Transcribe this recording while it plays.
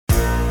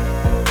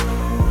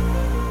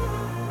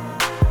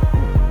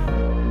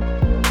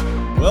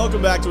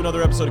Welcome back to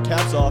another episode of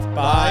Caps Off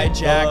by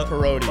Jack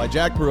Perotti. By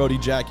Jack Perotti.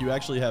 Jack, you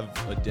actually have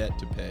a debt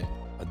to pay.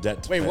 A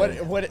debt to pay.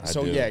 Wait, what?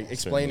 So do. yeah,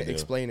 explain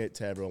it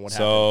to everyone. What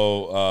happened?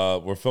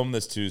 So we're filming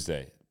this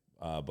Tuesday,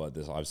 but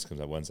this obviously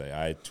comes out Wednesday.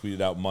 I tweeted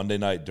out Monday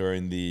night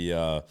during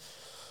the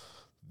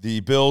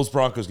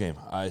Bills-Broncos game.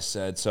 I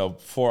said, so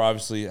before,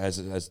 obviously, as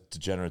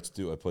degenerates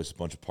do, I placed a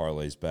bunch of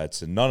parlays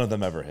bets, and none of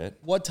them ever hit.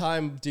 What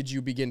time did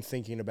you begin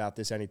thinking about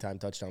this anytime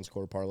touchdown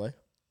score parlay?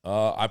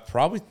 I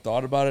probably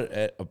thought about it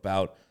at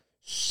about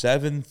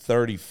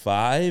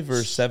 7:35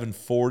 or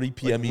 7:40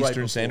 p.m. Like right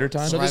Eastern Standard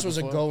Time. So this was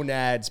a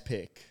gonads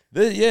pick.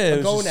 Yeah,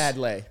 A gonad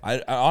lay.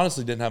 I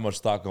honestly didn't have much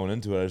thought going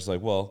into it. I was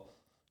like, well,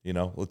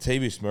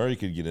 Latavius Murray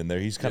could get in there.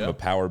 He's kind of a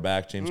power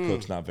back. James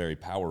Cook's not very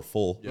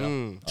powerful.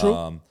 Yeah.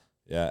 True.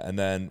 And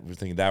then we're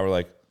thinking that we're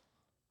like,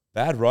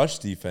 bad rush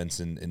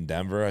defense in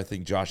Denver. I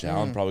think Josh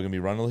Allen probably gonna be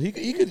running.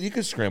 He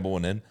could scramble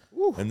one in.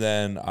 Ooh. And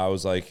then I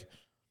was like,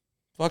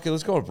 fuck it,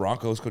 let's go with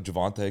Bronco. Let's go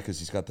Javonte because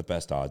he's got the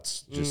best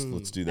odds. Just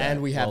let's do that.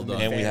 And we have him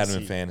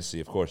in fantasy,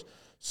 of course.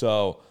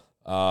 So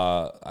it's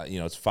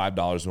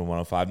 $5 and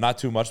 105. Not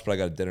too much, but I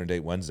got a dinner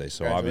date Wednesday.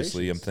 So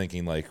obviously I'm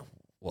thinking like,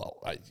 well,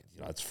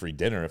 it's free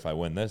dinner if I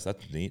win this.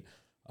 That's neat.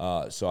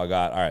 So I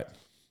got, all right,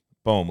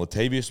 boom,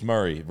 Latavius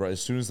Murray. Right,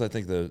 as soon as I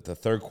think the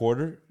third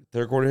quarter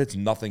hits,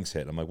 nothing's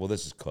hit. I'm like, well,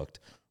 this is cooked.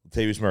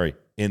 Latavius Murray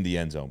in the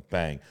end zone.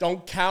 Bang.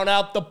 Don't count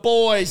out the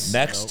boys.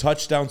 Next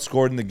touchdown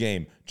scored in the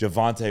game,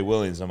 Javonte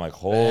Williams. I'm like,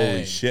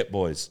 holy shit,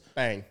 boys.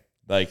 Bang.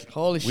 Like,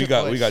 holy shit,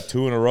 we got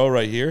two in a row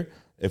right here.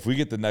 If we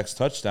get the next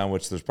touchdown,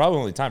 which there's probably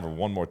only time for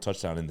one more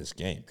touchdown in this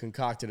game.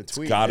 Concocted a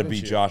tweet. It's got to be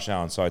Josh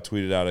Allen. So I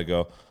tweeted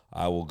out,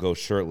 I will go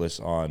shirtless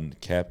on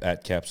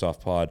at Caps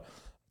Off Pod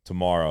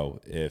tomorrow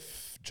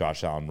if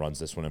Josh Allen runs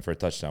this one in for a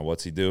touchdown.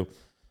 What's he do?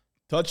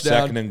 Touchdown.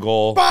 Second and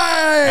goal.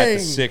 Bang! At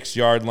the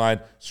 6-yard line.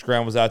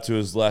 Scrambles out to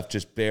his left,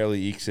 just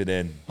barely ekes it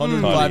in.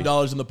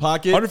 $105 in the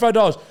pocket.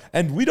 $105.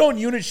 And we don't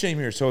unit shame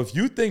here. So if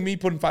you think me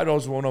putting $5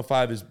 in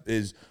 105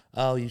 is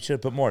oh, you should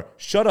have put more.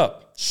 Shut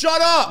up.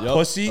 Shut up. Yep,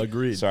 Pussy.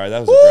 Agreed. Sorry,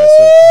 that was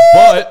aggressive.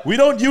 But we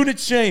don't unit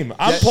shame.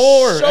 I'm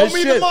poor. Show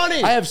me the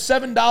money. I have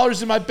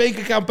 $7 in my bank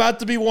account, about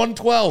to be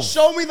 $112.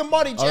 Show me the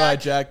money, Jack. All right,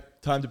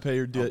 Jack. Time to pay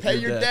your debt. Pay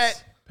your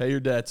debt. Pay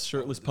your debts.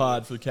 Shirtless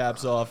pod for the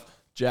Caps Off.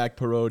 Jack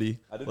Perotti.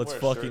 Let's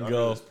fucking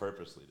go.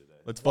 Purposely today.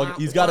 Let's fucking.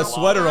 He's got a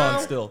sweater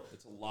on still.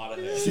 It's a lot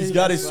of hair. He's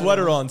got his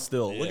sweater on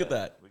still. Look at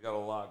that. We got a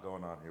lot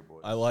going on here, boys.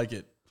 I like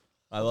it.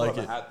 I like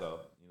it. Hat though,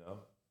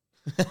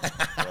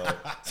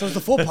 So is the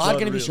full pod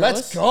going to be shirtless?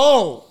 Let's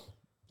go.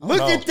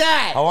 Look at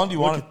that. How long do you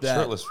want it that.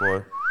 shirtless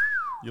for?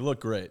 You look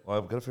great. Well,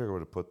 I've got to figure out where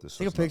to put this.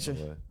 Take a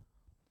picture.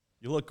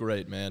 You look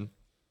great, man.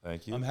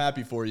 Thank you. I'm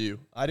happy for you.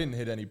 I didn't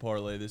hit any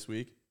parlay this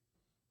week.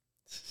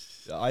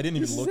 I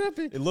didn't even look.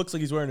 epic. It looks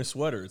like he's wearing a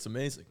sweater. It's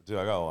amazing. Dude,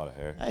 I got a lot of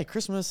hair. Hey,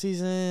 Christmas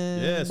season.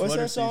 Yeah, What's sweater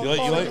that song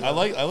season. You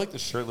like? I like the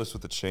shirtless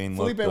with the chain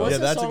Felipe, look. what's Yeah,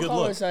 that that's a song good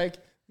called? look. It's like,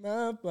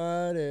 my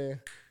body,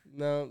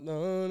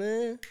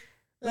 no,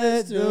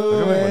 Let's do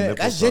Look at my it. nipples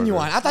That's started.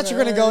 genuine. I thought you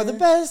were going to go, the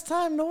best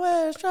time to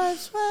wear a striped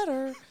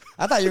sweater.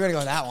 I thought you were going to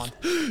go that one.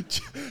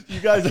 You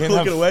guys are can't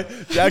looking have- away.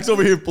 Jack's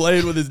over here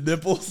playing with his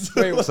nipples.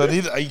 Wait, So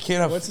you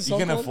can't have What's the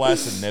song called?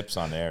 flaccid nips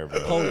on air,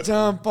 bro.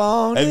 Jump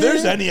on If it.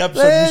 there's any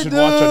episode you should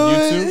watch on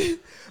YouTube,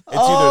 it's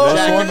either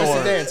Jack, this give us a one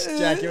or dance.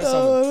 Jack, give us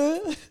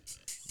something.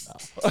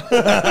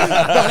 No,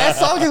 that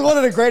song is one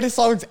of the greatest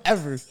songs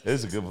ever. it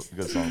is a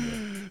good song.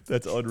 Man.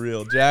 That's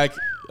unreal. Jack,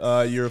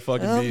 you're a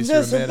fucking I'm beast. You're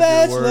a just a man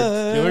of your word.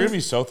 bachelor. They're gonna be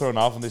so thrown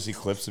off when they see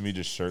clips of me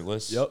just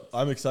shirtless. Yep,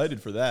 I'm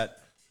excited for that.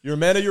 You're a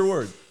man of your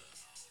word.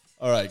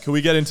 All right, can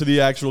we get into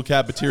the actual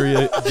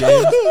CAPeteria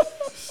game?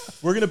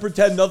 We're gonna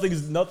pretend nothing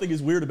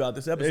is weird about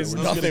this episode. There's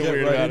We're just nothing gonna get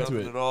weird right about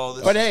into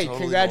it. But hey,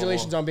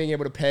 congratulations on being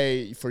able to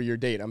pay for your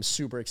date. I'm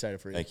super excited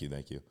for you.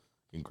 Thank you.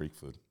 In Greek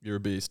food. You're a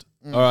beast.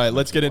 All right,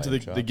 let's get into lamb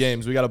the chops.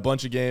 games. We got a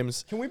bunch of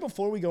games. Can we,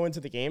 before we go into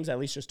the games, at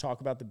least just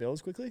talk about the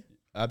Bills quickly?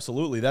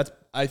 Absolutely. That's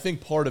I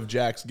think part of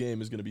Jack's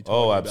game is going to be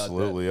talking about that.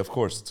 Absolutely. Of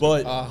course.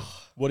 But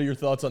what are your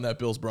thoughts on that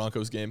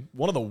Bills-Broncos game?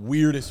 One of the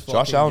weirdest fucking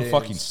Josh Allen games.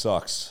 fucking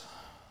sucks.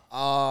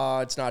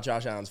 It's not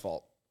Josh Allen's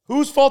fault.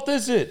 Whose fault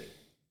is it?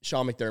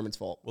 Sean McDermott's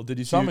fault. Well, did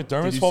you see Sean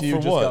McDermott's did you fault see who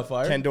for just what? got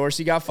fired? Ken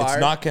Dorsey got fired. It's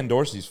not Ken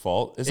Dorsey's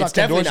fault. It's not It's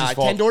Ken definitely Dorsey's not.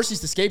 fault. Ken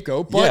Dorsey's the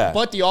scapegoat,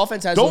 but the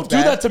offense has Don't looked do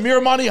bad. that to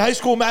Miramani High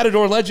School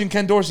Matador legend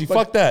Ken Dorsey.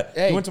 Fuck that.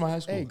 Hey, he went to my high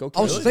school. Hey, go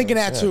I was Canes. thinking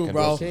that too, Ken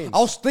bro. Dorsey. I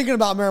was thinking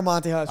about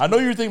Miramonte High School. I know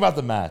you were thinking about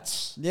the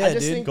Mats. Yeah, I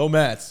just dude. think- Go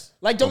Mats.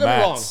 Like, don't Go get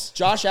me wrong. Mats.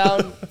 Josh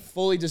Allen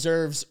fully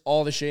deserves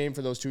all the shame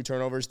for those 2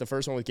 turnovers. The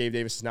first one with Gabe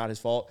Davis is not his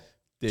fault.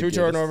 Dave 2 Davis.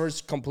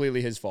 turnovers,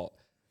 completely his fault.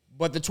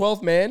 But the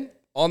 12th man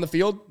on the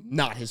field,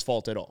 not his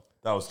fault at all.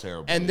 That was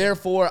terrible. And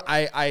therefore,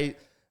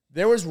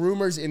 there was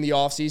rumors in the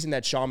offseason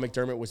that Sean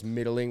McDermott was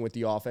middling with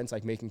the offense,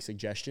 like making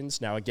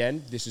suggestions. Now,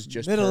 again, this is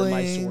just per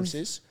my Middling.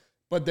 sources.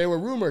 But there were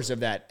rumors of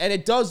that. And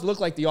it does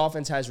look like the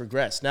offense has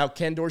regressed. Now,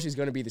 Ken Dorsey's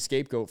going to be the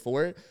scapegoat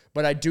for it.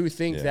 But I do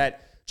think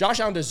that Josh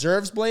Allen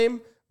deserves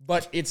blame,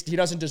 but he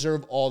doesn't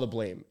deserve all the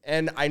blame.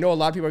 And I know a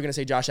lot of people are going to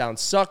say Josh Allen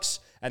sucks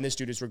and this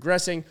dude is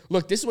regressing.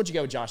 Look, this is what you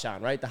get with Josh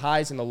Allen, right? The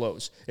highs and the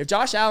lows. If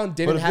Josh Allen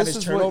didn't if have this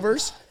his is what-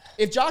 turnovers,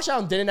 if Josh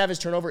Allen didn't have his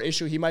turnover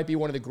issue, he might be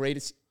one of the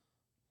greatest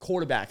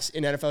quarterbacks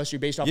in NFL history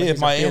based off of Yeah, his if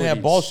my aunt had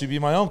abilities. balls, she'd be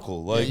my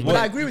uncle. Like, But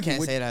I agree with You you.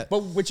 can't say that. But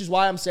which is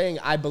why I'm saying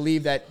I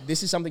believe that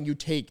this is something you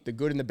take the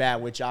good and the bad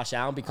with Josh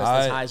Allen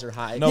because his highs are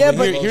high. No, Yeah, but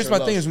but- here's my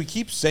lows thing: are is we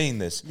keep saying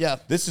this. Yeah.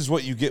 This is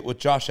what you get with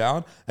Josh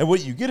Allen, and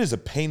what you get is a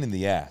pain in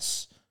the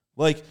ass.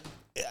 Like,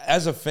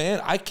 as a fan,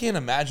 I can't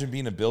imagine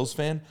being a Bills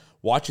fan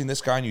watching this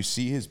guy and you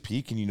see his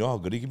peak and you know how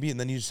good he can be, and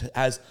then he just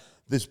has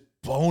this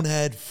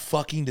bonehead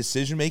fucking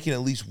decision making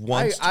at least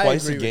once, I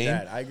twice agree a with game.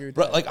 that. I agree with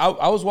Bro, that. Like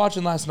I was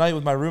watching last night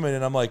with my roommate,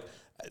 and I'm like,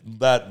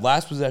 that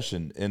last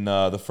possession in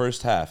the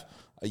first half.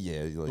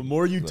 Yeah, like, The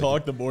more you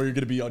talk, the more you're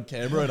going to be on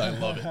camera, and I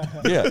love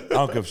it. yeah, I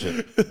don't give a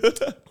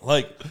shit.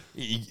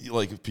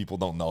 Like people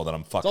don't know that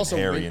I'm It's fucking also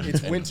hairy.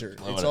 it's winter.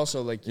 It's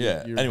also like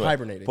you're Anyway,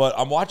 hibernating. but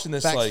I'm watching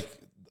this Facts. like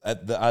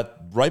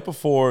right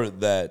before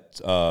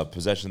that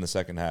possession in the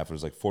second half. It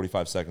was like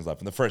 45 seconds left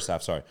in the first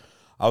half. Sorry,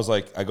 I was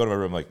like, I go to my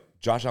room like,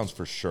 Josh Allen's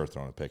for sure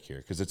throwing a pick here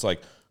because it's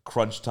like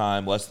crunch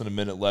time, less than a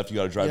minute left. You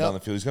got to drive down the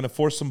field. He's going to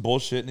force some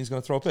bullshit and he's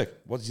going to throw a pick.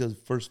 What's his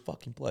first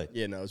fucking play?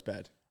 yeah, no, it's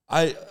bad.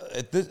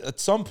 At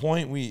some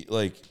point we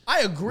like.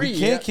 I agree. We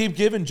can't keep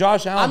giving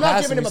Josh Allen. I'm not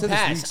passes. giving him We a said this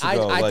pass. weeks I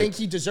ago. think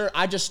he deserves.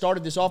 I just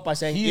started this off by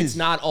saying He it's is-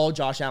 not all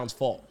Josh Allen's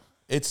fault.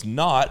 It's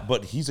not,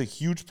 but he's a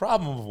huge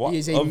problem of why, He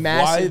is a of why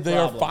massive they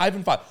problem. are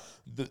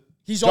 5-5.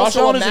 He's Josh also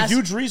Allen a is a mass-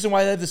 huge reason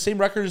why they have the same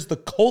record as the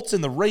Colts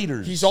and the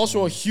Raiders. He's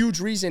also a huge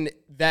reason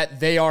that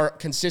they are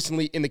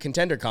consistently in the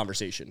contender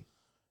conversation.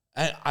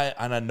 and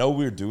I know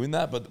we were doing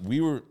that, but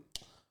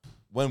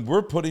when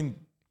we're putting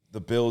the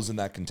Bills in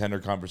that contender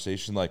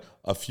conversation like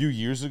a few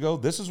years ago,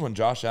 this is when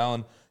Josh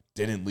Allen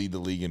didn't lead the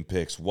league in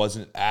picks,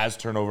 wasn't as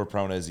turnover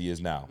prone as he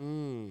is now.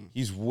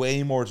 He's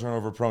way more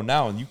turnover prone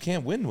now, and you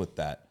can't win with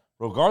that,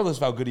 regardless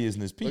of how good he is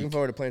in his peak. Looking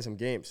forward to playing some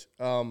games.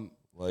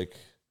 Like,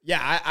 Yeah,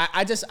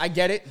 I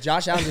get it.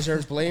 Josh Allen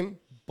deserves blame,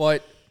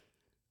 but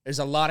there's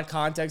a lot of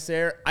context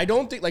there. I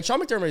don't think, like,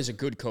 Sean McDermott is a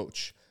good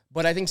coach,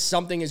 but I think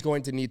something is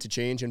going to need to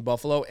change in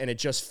Buffalo, and it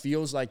just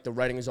feels like the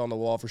writing is on the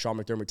wall for Sean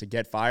McDermott to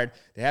get fired.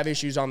 They have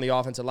issues on the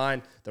offensive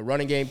line. The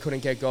running game couldn't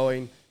get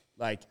going.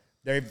 Like,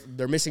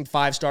 they're missing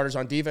 5 starters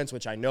on defense,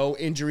 which I know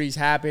injuries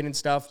happen and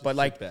stuff, but,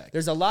 like,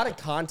 there's a lot of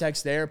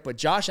context there, but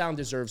Josh Allen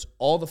deserves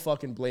all the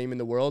fucking blame in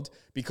the world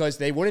because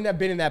they wouldn't have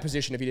been in that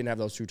position if he didn't have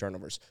those 2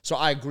 turnovers. So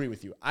I agree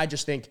with you. I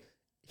just think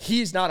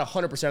he's not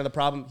 100% of the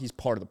problem. He's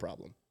part of the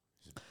problem.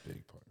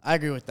 I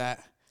agree with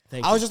that.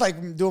 Thank I you. was just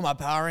like doing my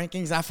power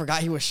rankings, and I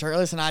forgot he was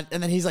shirtless, and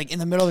then he's like in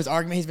the middle of his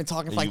argument. He's been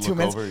talking for like you 2 look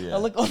minutes. over, yeah. I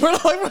look over, and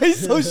I'm like, bro,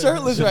 he's so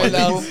shirtless right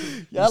now.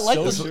 Yeah, I like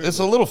so this. it's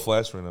a little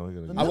flash right now. We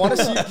gotta- I want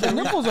to see. The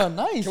nipples are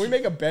nice. Can we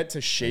make a bet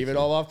to shave it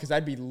all off? Because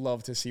I'd be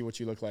love to see what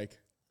you look like.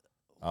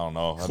 I don't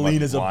know. That Clean might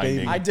be as a blinding.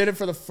 baby. I did it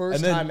for the first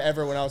And then- time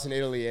ever when I was in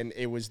Italy, and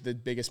it was the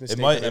biggest mistake.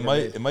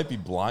 It might be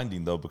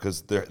blinding though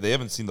because they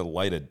haven't seen the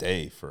light of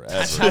day forever.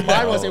 That's how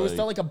mine was. It Like, was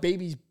felt like a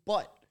baby's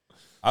butt.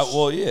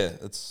 well, yeah,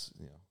 it's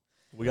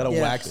We got to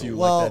Yeah. wax you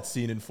Well- like that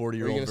scene in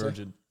 40-Year-Old gonna say?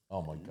 Virgin.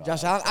 oh my god.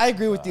 Josh Allen, I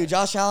agree with you.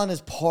 Josh Allen is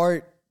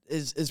part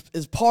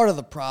of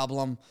the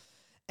problem,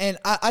 and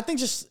I think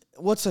just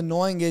what's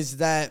annoying is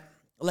that,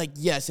 like,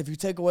 yes, if you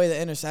take away the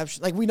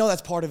interception, like, we know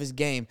that's part of his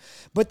game,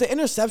 but the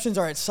interceptions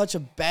are at such a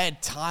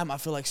bad time. I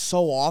feel like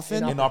so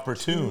often,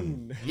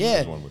 Inopportune. Yeah.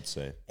 as one would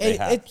say.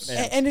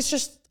 and it's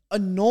just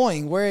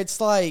annoying where it's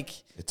like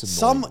It's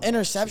some annoying.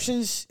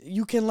 interceptions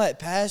you can let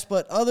pass,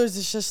 but others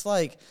it's just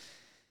like.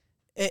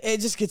 It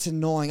just gets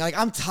annoying. Like,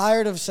 I'm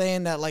tired of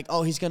saying that, like,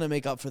 oh, he's going to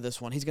make up for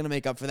this one. He's going to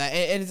make up for that.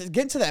 And it's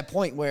getting to that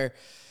point where,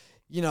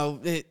 you know,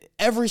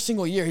 every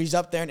single year he's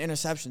up there in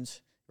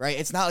interceptions, right?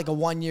 It's not like a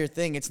 1-year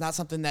thing. It's not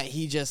something that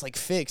he just, like,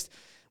 fixed.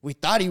 We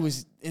thought he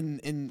was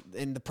in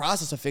the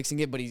process of fixing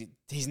it, but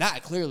he's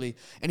not, clearly.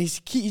 And he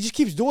just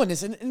keeps doing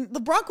this. And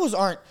the Broncos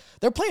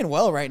they're playing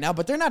well right now,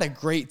 but they're not a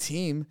great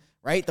team,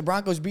 right? The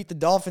Broncos beat the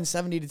Dolphins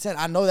 70-10.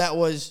 I know that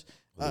was...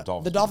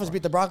 the Dolphins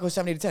beat the Broncos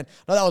 70-10.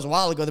 No, that was a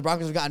while ago. The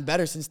Broncos have gotten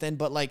better since then.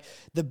 But, like,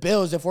 the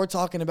Bills, if we're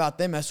talking about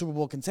them as Super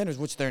Bowl contenders,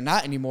 which they're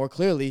not anymore,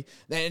 clearly,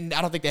 and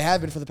I don't think they have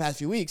been for the past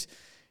few weeks,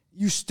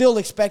 you still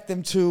expect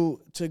them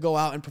to go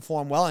out and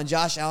perform well. And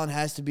Josh Allen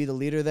has to be the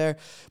leader there.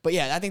 But,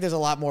 yeah, I think there's a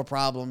lot more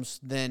problems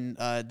than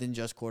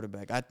just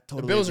quarterback. I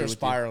totally The Bills agree are with you.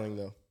 spiraling,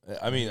 though.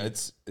 I mean, it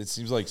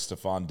seems like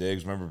Stephon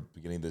Diggs. Remember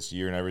beginning of this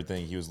year and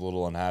everything, he was a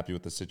little unhappy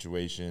with the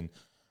situation.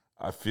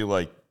 I feel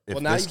like if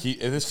Well, now this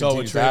saw what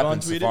continues to happen,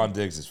 Trayvon tweeted? Stephon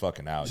Diggs is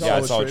fucking out. Saw Yeah, I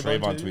what saw what Trayvon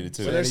Trayvon tweeted? tweeted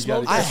too. So there's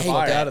smoke. I That's hate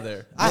fire. that. out of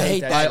there. I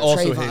hate that. I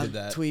also Trayvon hated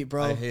that tweet,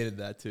 bro. I hated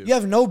that too. You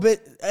have no for You're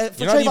not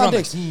even Trayvon on the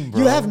Diggs. team, You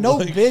bro. have no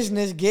Like-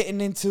 business getting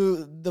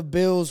into the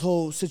Bills'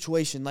 whole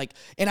situation. Like,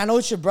 and I know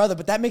it's your brother,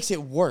 but that makes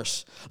it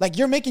worse. Like,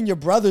 you're making your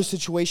brother's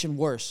situation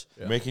worse.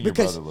 You're making your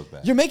Because brother look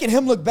bad. You're making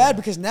him look bad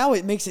because now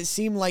it makes it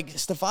seem like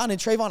Stephon and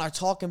Trayvon are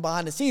talking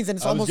behind the scenes, and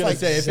it's I was almost gonna like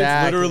say if it's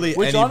Exactly. literally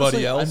Which anybody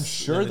honestly, else, I'm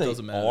sure then it they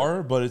doesn't matter.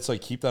 are, but it's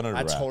like keep that under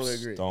wraps. totally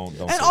agree. Don't.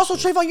 And say also,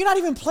 shit. Trayvon, you're not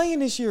even playing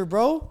this year,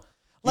 bro.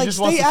 Like, just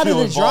wants stay to out of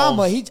feel the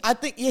drama. involved. I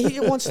think he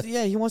wants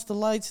the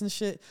lights and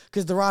shit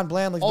because Deron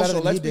Bland looks better Also,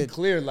 than let's he be did.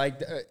 clear.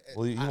 Like,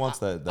 Well, he wants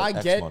that I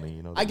X get, money.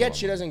 You know, I get Deron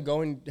shit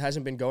money.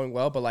 hasn't been going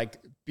well, but like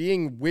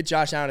being with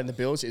Josh Allen and the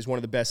Bills is one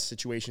of the best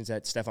situations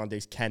that Stephon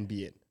Diggs can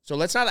be in. So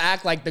let's not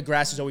act like the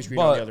grass is always green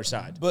on the other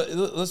side. But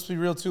let's be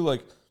real too.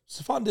 Like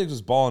Stephon Diggs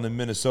was balling in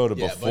Minnesota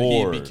but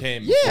before. he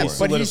became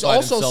But he's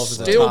also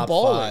still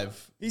balling.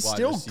 He's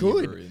still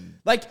good.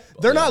 Like,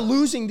 they're not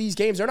losing these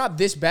games. They're not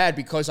this bad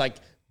because, like,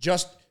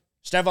 just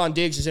Stephon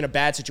Diggs is in a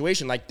bad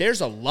situation. Like,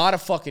 there's a lot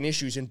of fucking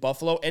issues in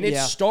Buffalo, and it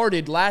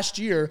started last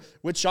year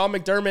with Sean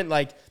McDermott.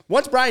 Like,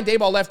 once Brian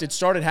Daboll left, it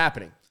started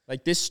happening.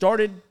 Like, this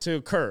started to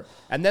occur.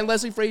 And then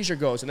Leslie Frazier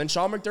goes, and then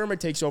Sean McDermott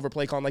takes over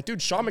play calling. Like,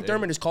 dude, Sean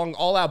McDermott is calling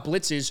all-out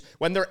blitzes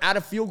when they're out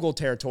of field goal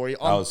territory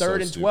on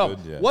 3rd and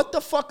 12. What the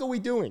fuck are we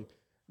doing?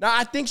 Now,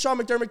 I think Sean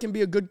McDermott can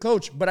be a good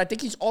coach, but I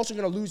think he's also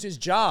going to lose his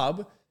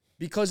job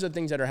because of the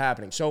things that are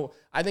happening. So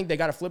I think they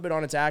got to flip it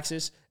on its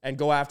axis and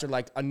go after,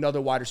 like, another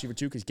wide receiver,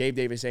 too, because Gabe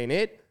Davis ain't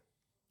it.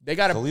 They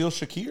got to... Khalil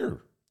Shakir.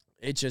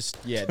 It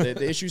just,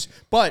 the issues.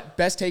 But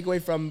best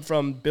takeaway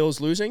from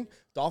Bills losing,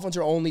 Dolphins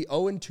are only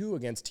 0-2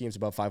 against teams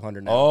above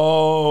 500 now.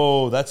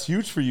 Oh, that's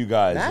huge for you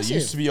guys. Massive. It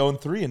used to be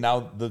 0-3, and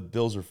now the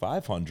Bills are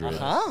 500.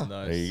 Uh-huh.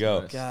 Nice. There you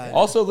go. God.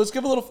 Also, let's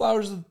give a little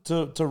flowers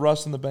to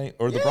Russ and the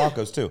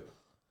Broncos, too.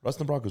 Russ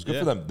and the Broncos, good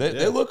for them.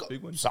 They look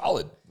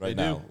solid right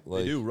now.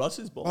 They do. Russ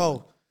is balling.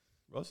 Oh,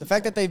 the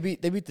fact that they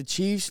beat the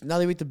Chiefs, now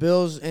they beat the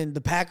Bills and the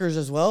Packers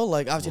as well.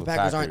 Like, obviously, the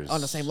Packers aren't on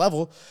the same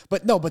level,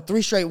 but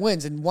 3 straight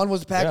wins, and one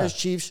was the Packers,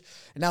 Chiefs,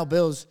 and now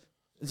Bills.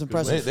 It's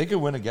impressive. They could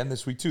win again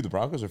this week too. The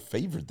Broncos are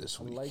favored this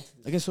week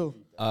I guess so.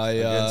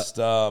 against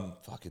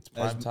it's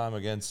prime time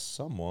against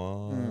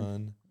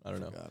someone. I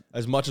don't know.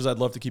 As much as I'd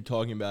love to keep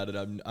talking about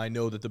it, I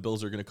know that the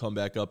Bills are going to come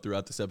back up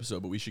throughout this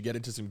episode, but we should get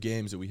into some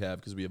games that we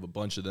have because we have a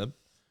bunch of them.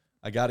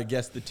 I got to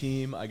guess the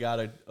team. I got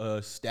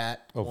a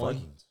stat.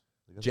 Vikings.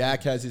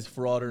 Jack has his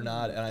fraud or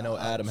not, and I know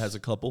Adam has a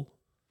couple.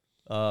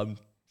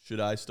 Should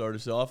I start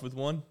us off with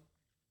one?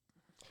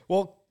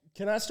 Well,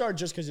 can I start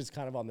just because it's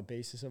kind of on the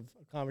basis of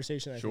a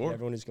conversation I Sure. think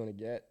everyone is going to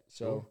get?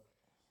 So,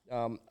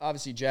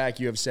 obviously, Jack,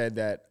 you have said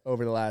that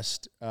over the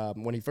last,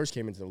 when he first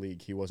came into the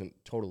league, he wasn't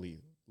totally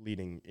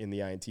leading in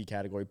the INT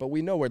category, but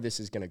we know where this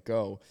is going to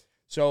go.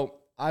 So,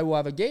 I will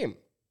have a game.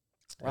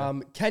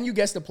 Can you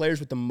guess the players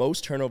with the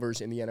most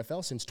turnovers in the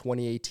NFL since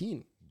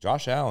 2018?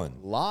 Josh Allen.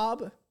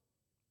 Lob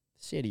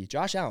City.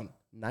 Josh Allen,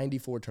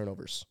 94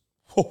 turnovers.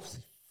 Holy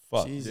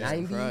fuck. Jesus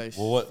 90 Christ.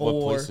 Well,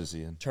 what place is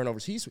he in?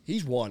 turnovers. He's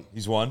won.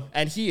 He's won.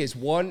 And he is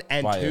 1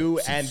 and By a 2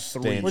 and 3.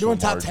 substantial We're doing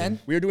top margin. 10?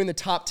 We're doing the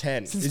top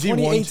 10. Since Is he 1,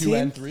 2, 2018?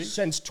 and 3?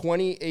 Since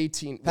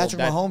 2018. Patrick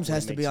that Mahomes would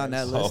has to make be on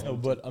sense. that list. No,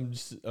 but I'm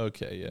just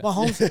okay. Yeah,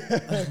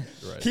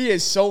 Mahomes, He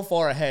is so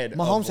far ahead.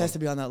 Mahomes has to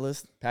be on that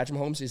list. Patrick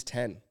Mahomes is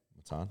 10.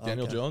 What's on?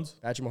 Daniel Jones.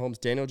 Patrick Mahomes.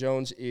 Daniel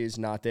Jones is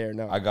not there.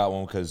 No. I got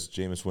one because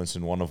Jameis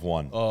Winston 1 of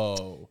 1.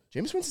 Oh,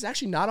 James Winston's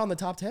actually not on the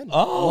top 10.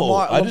 Oh,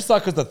 I just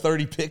thought because the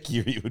 30 pick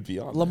year you would be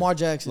on. Lamar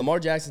Jackson. Lamar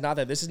Jackson's not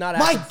there. This is not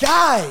My active.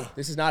 guy.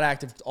 This is not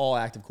active. All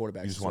active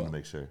quarterbacks. You just as wanted well, to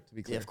make sure. to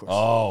be clear. Yeah, of course.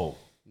 Oh,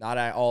 Not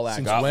all active.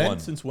 since got when? one.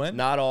 Since when?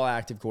 Not all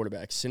active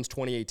quarterbacks. Since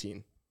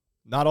 2018.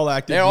 Not all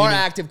active. There are meaning-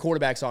 active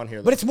quarterbacks on here.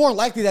 Though. But it's more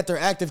likely that they're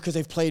active because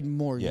they've played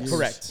more yes. years.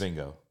 Correct.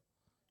 Bingo.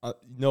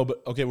 No,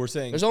 but okay, we're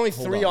saying There's only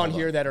hold 3 on hold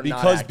here that are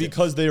not active.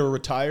 because they were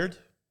retired.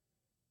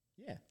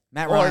 Yeah.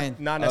 Matt Or Ryan.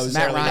 not was-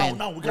 necessarily. Matt Ryan.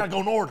 No, we got to go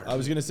in order. I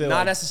was gonna say Not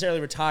like,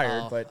 necessarily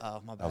retired, but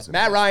my I bad. was gonna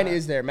Matt guess Ryan that.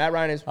 is there. Matt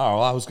Ryan is Oh,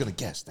 well, I was going to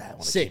guess that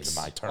when it came 6 to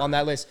my turn. on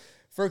that list.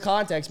 For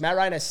context, Matt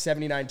Ryan has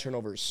 79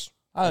 turnovers.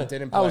 I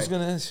Didn't play. was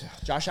going to.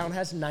 Josh Allen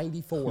has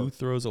 94. who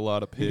throws a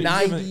lot of pigs?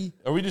 90.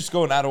 Are we just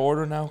going out of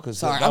order now? Because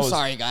Sorry, that I'm was,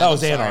 sorry, guys. That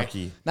was I'm sorry.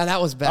 anarchy. Now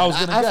that was bad. I was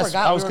gonna guess-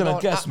 forgot I we was were gonna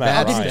going- guess I- Matt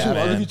I'll give you Ryan, 2. I'll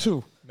man. give you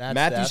 2.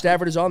 Matthew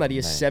Stafford is on that. He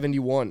has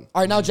 71.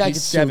 All right, now Jack He's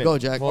gets 2. 7. Go,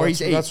 Jack. Or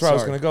he's 8. That's where I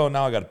was sorry. going to go.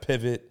 Now I got to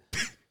pivot.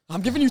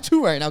 I'm giving you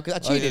 2 right now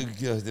because I cheated.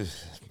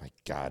 My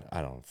God,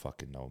 I don't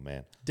fucking know,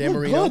 man. Dan You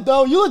look Marino. good,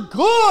 though. You look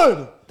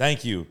good.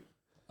 Thank you.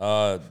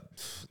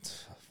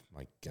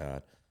 My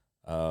God.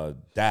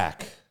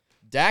 Dak.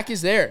 Dak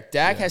is there.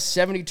 Dak has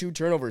 72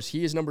 turnovers.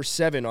 He is number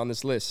 7 on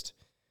this list.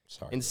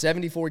 Sorry. In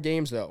 74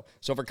 games, though.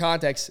 So for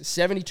context,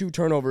 72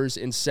 turnovers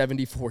in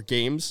 74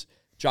 games.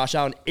 Josh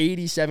Allen,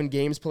 87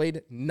 games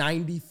played,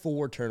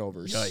 94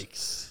 turnovers.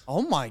 Yikes,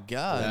 Oh, my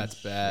God.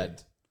 that's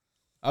bad.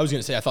 I was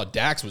gonna say I thought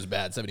Dax was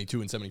bad,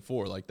 72 and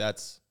 74. Like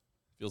that's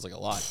feels like a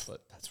lot,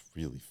 but That's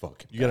really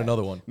fucking you got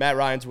another one. Matt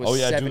Ryan's was Oh,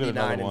 yeah, I do get another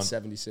 79 and one.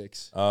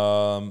 76.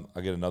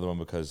 I get another one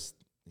because,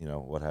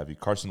 what have you.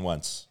 Carson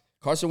Wentz.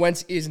 Carson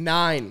Wentz is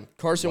 9.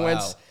 Carson Wow.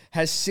 Wentz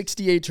has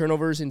 68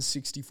 turnovers in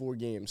 64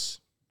 games.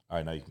 All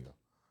right, now you can go.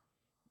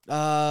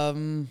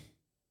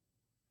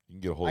 You can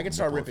get a hold I of can the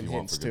start nipple if ripping you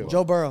want hints, for good too. luck.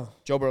 Joe Burrow.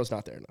 Joe Burrow's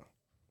not there now.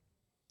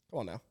 Come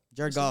on now.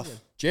 Jared Goff.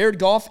 Jared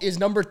Goff is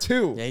number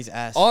 2 Yeah, he's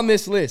ass. on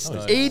this list.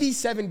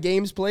 87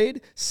 games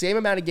played, same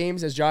amount of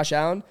games as Josh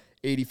Allen,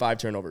 85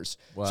 turnovers.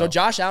 Wow. So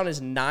Josh Allen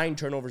is 9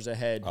 turnovers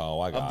ahead Oh,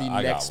 I got- of the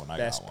I got next one, I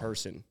got best one.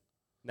 person.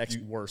 Next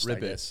worst, Rip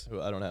I guess. it.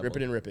 I don't have Rip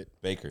one. it and rip it.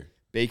 Baker.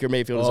 Baker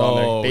Mayfield is on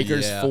Oh, there.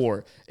 Baker's yeah.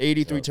 4.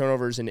 83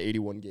 turnovers in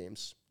 81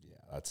 games. Yeah,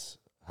 that's...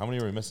 How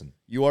many are we missing?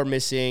 You are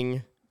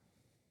missing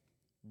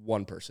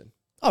one person.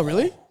 Oh,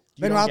 really?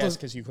 You don't guess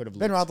because you could have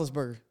Ben looked.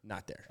 Roethlisberger.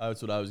 Not there.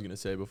 That's what I was gonna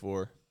say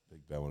before. Big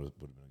Ben would have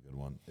been a good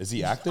one. Is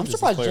he active? I'm Is this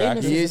surprised player Jameis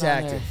active? He is isn't on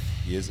active. there.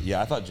 He is.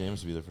 Yeah, I thought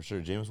James would be there for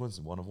sure. James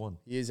Winston, 1 of 1.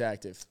 He is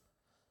active.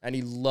 And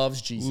he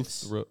loves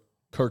Jesus.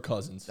 Kirk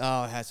Cousins.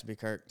 Oh, it has to be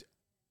Kirk.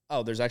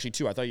 Oh, there's actually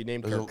two. I thought you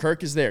named There's Kirk. a-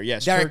 Kirk is there.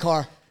 Yes. Derek Kirk.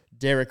 Carr.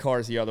 Derek Carr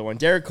is the other one.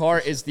 Derek Carr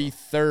is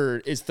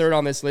third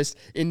on this list.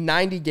 In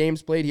 90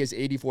 games played, he has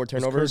 84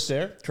 turnovers.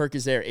 there? Kirk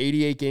is there.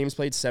 88 games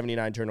played,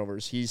 79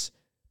 turnovers. He's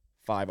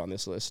 5 on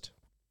this list.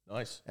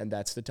 Nice. And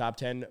that's the top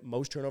 10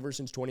 most turnovers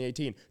since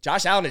 2018.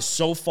 Josh Allen is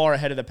so far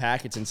ahead of the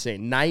pack, it's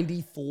insane.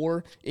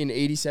 94 in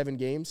 87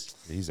 games.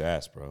 He's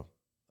ass, bro.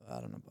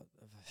 I don't know about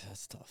that.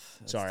 That's tough.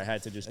 That's Sorry, I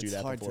had to just do It's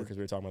that hard before to- because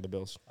we were talking about the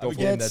Bills. I have a for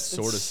game it. it. that's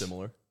sort of It's-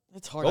 similar.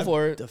 It's hard Go to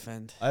for it.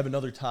 defend. I have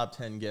another top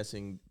 10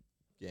 guessing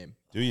game.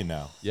 Do you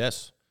now?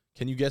 Yes.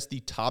 Can you guess the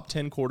top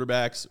 10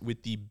 quarterbacks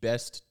with the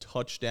best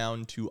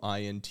touchdown to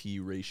INT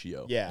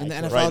ratio? Yeah. In the I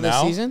NFL could. Right this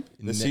now? season?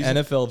 In This the season?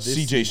 NFL this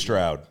CJ season.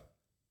 Stroud.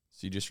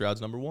 CJ Stroud's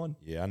number 1.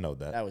 Yeah, I know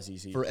that. That was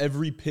easy. For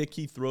every pick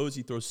he throws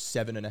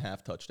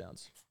 7.5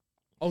 touchdowns.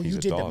 Oh, He's you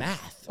a did the dog.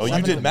 math. Oh, you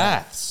 7 did to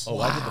maths. Oh,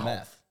 I did the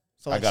math.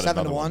 So I like got 7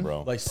 another to 1.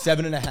 bro. Like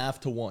 7.5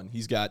 to 1.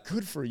 He's got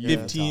Good for you.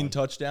 15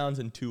 touchdowns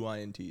and 2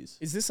 INTs.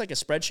 Is this like a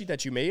spreadsheet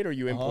that you made or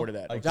you imported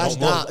that? I Okay. Josh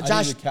don't know. Dobbs- I needed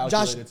Josh- to calculate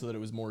Josh- it so that it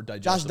was more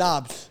digestible. Josh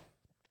Dobbs.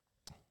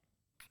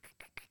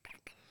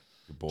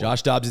 Good boy.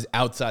 Josh Dobbs is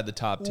outside the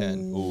top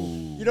 10.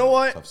 Ooh. You know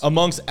what? Tough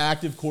Amongst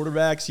active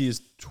quarterbacks, he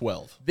is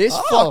 12. This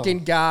Oh.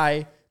 fucking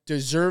guy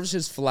deserves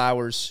his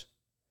flowers.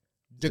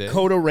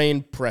 Dakota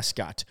Rain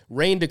Prescott.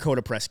 Rain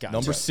Dakota Prescott.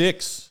 Number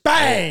 6.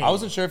 Bang! I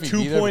wasn't sure if he'd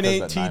be there 2.8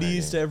 because of that Niner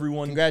TDs game. to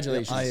everyone.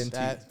 Congratulations. INT.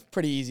 That's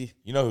pretty easy.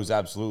 You know who's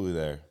absolutely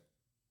there?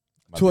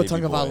 My Tua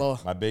baby boy.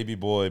 Tagovailoa. My baby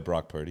boy,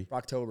 Brock Purdy.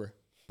 October.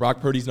 Brock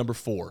Purdy's number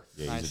 4.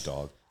 Yeah, Nice. he's a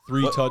dog.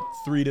 3 What? to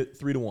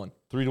 1.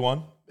 3 to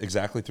 1?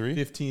 Exactly 3?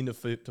 15 to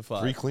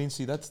 5. 3 clean.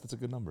 See, that's a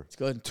good number. It's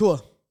good. Tua.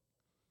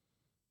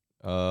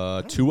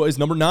 Tua is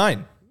number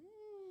 9.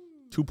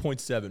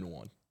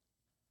 2.71.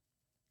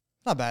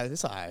 Not bad.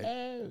 It's all right.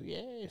 Oh,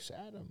 yes,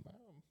 Adam.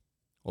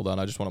 Hold on,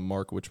 I just want to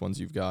mark which ones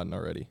you've gotten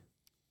already.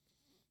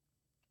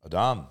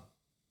 Adam.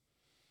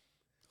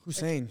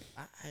 Hussein.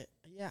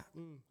 Yeah.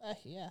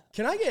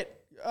 Can I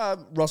get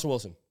Russell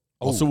Wilson?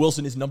 Also,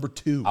 Wilson is number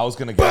 2. I was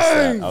going to guess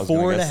that. I was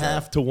gonna guess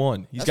 4.5 to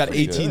 1. He's That's got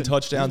pretty 18 good.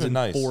 touchdowns He's and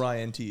been nice. 4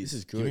 INTs. This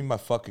is Give me good. my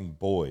fucking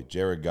boy,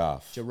 Jared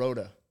Goff.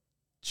 Gerota.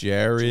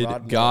 Jared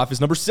Gerard Goff is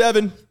number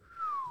 7.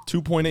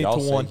 2.8 Y'all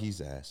to say 1. he's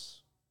ass.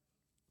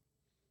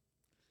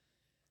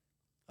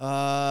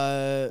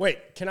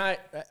 Wait, can I?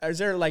 Is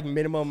there like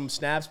minimum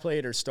snaps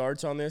played or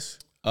starts on this?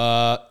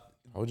 I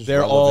would just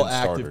They're all relevant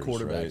active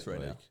starters, quarterbacks right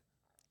Like, now.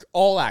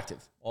 All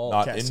active. All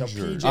Not Okay, so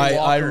injured. PJ I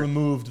Walker.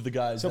 removed the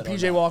guys. So that are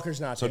PJ not. Walker's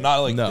not So there. not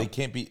like No. they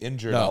can't be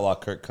injured No. a la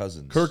Kirk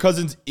Cousins. Kirk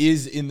Cousins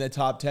is in the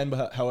top 10,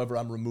 but however,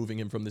 I'm removing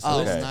him from this Oh,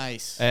 list. Okay.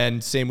 nice.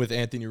 And same with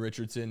Anthony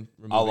Richardson.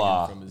 a Removing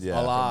la, him from his yeah,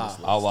 from Allah. this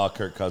list. a la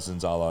Kirk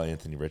Cousins, a la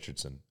Anthony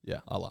Richardson,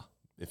 Yeah, Allah.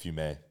 if you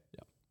may.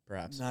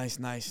 Perhaps. Nice.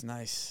 People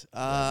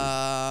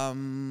are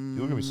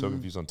gonna be so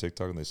confused on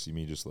TikTok and they see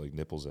me just like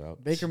nipples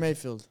out. Baker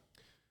Mayfield.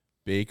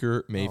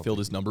 Baker Mayfield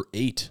is number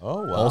 8.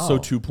 Oh, wow. Also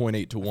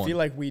 2.8 to I 1. feel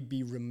like we'd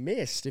be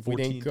remiss if we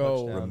 14 didn't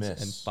go touchdowns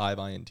Remiss. and 5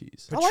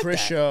 INTs. I like that.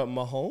 Patricia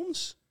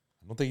Mahomes.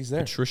 I don't think he's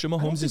there. Patricia don't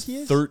Mahomes is think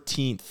he is.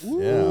 13th. Yeah,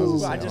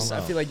 Ooh, I I don't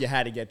know. feel like you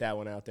had to get that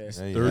one out there.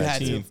 Yeah, you had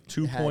to. 13th,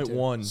 2.1 to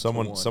 1.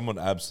 Someone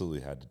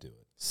absolutely had to do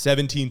it.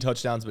 17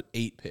 touchdowns, but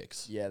 8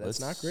 picks. Yeah, that's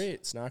not great.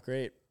 It's not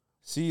great.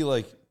 See,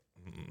 like,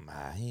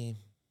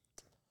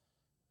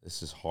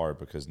 this is hard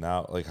because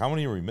now, like, how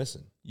many are we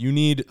missing? You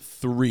need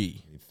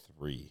 3. We need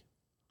 3.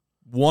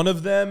 One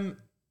of them,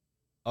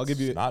 I'll give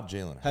It's you, not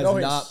Jalen. has No,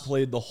 not it's-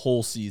 played the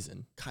whole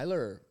season.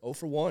 Kyler 0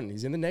 for 1.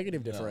 He's in the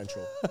negative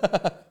differential.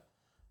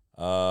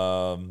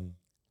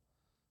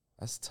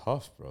 That's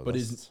tough, bro. But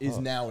That's is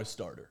tough. now a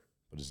starter.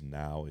 But is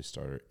now a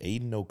starter.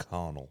 Aiden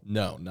O'Connell.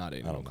 No, not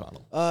Aiden I don't know.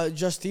 O'Connell.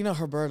 Justina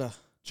Herberta.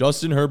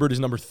 Justin Herbert is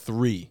number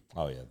 3.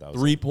 Oh yeah, that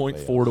was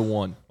 3.4 to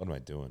 1. What am I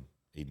doing?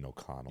 Aiden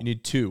O'Connell. You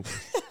need 2.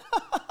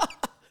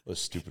 What a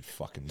stupid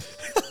fucking.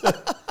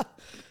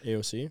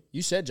 AOC.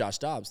 You said Josh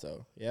Dobbs,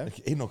 though. Yeah? Like,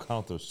 Aiden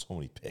O'Connell throws so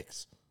many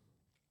picks.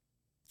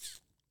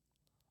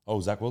 Oh,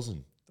 Zach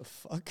Wilson. The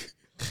fuck?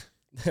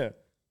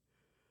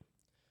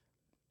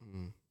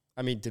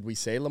 I mean, did we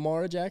say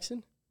Lamar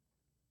Jackson?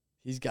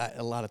 He's got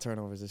a lot of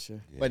turnovers this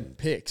year. Yeah, But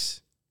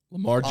picks.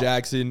 Lamar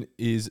Jackson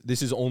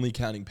this is only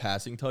counting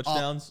passing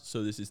touchdowns,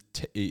 so this is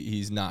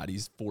he's not.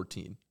 He's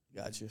 14.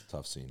 Got you.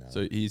 tough scene. Adam.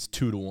 So he's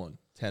 2 to 1.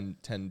 10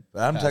 Adam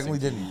passing technically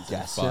TDs didn't and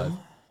guess 5. him.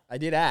 I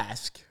did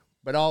ask,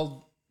 but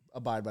I'll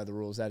abide by the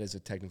rules. That is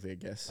technically a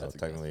guess. Oh,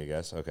 technically a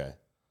guess. Okay.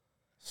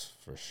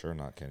 For sure,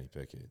 not Kenny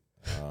Pickett.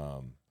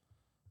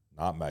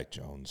 Not Mac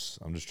Jones.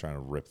 I'm just trying to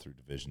rip through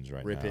divisions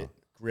right Rip now. it.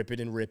 Rip it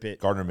and rip it.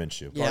 Gardner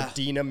Minshew. Yeah.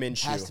 Gardena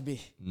Minshew. Has to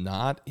be.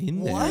 Not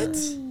in there. What?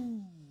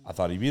 I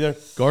thought he'd be there.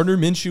 Gardner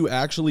Minshew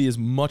actually is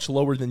much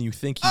lower than you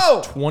think. He's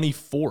Oh!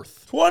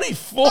 24th.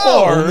 24.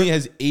 Only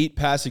has 8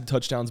 passing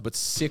touchdowns, but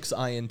 6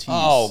 INTs.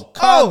 Oh,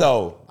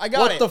 Condo. I got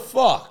what it. the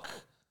fuck?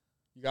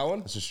 You got one?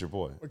 That's just your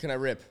boy. Or can I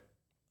rip?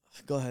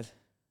 Go ahead.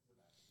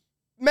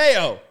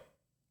 Mayo.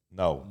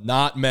 No.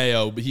 Not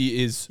Mayo, but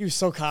he is He was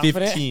so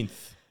confident. 15th.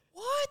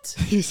 What?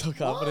 He was so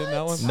confident in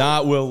that one.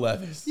 Not Will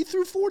Levis. He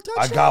threw 4 I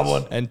touchdowns. got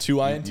one. And 2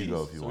 INTs. You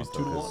go if you so want. he's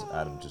 2 to 1.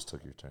 Adam just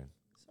took your turn.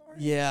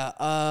 Yeah.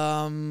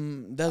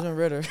 Desmond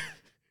Ritter.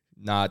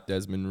 Not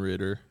Desmond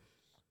Ritter.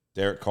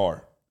 Derek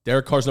Carr.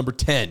 Derek Carr's number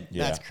 10.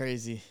 Yeah. That's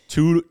crazy.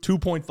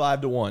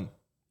 2.5 to 1.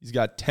 He's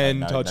got 10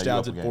 Now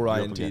touchdowns you and up 4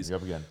 again. INTs. You're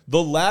up again.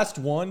 The last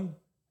one,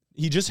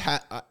 he just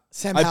had.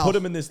 Sam I Howell. put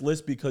him in this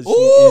list because he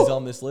is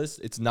on this list.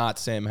 It's not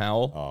Sam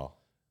Howell,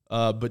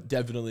 but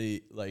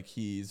definitely like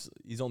he's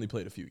only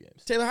played a few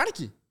games. Taylor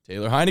Heineke.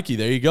 Taylor Heineke,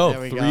 there you go,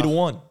 There we 3 go. to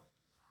 1.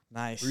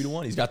 Nice. 3 to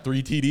 1. He's got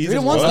 3 TDs. 3 to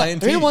and 1's 1 not,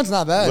 INT. 3 to 1's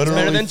not bad. Literally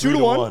Better than 2 to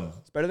 3 1.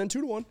 It's better than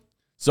 2 to 1.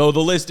 So the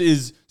list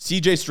is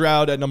CJ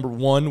Stroud at number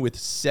 1 with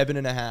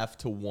 7.5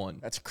 to 1.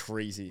 That's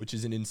crazy. Which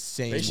is an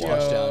insane Ratio.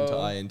 touchdown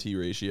to INT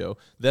ratio.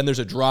 Then there's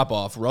a drop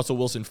off. Russell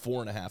Wilson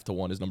 4.5 to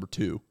 1 is number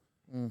 2.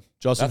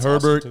 Justin That's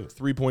Herbert awesome,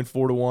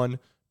 3.4 to 1.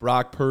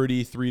 Brock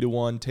Purdy 3 to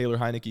 1. Taylor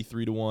Heineke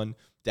 3 to 1.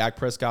 Dak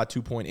Prescott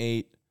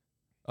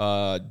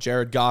 2.8.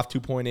 Jared Goff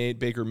 2.8.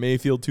 Baker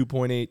Mayfield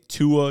 2.8.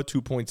 Tua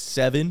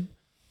 2.7.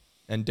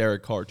 And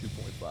Derek Carr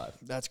 2.5.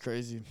 That's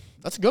crazy.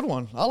 That's a good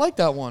one. I like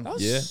that one. That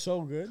was Yeah.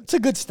 so good. It's a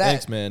good stat.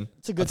 Thanks, man.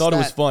 It's a good I thought it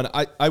was stat.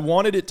 fun. I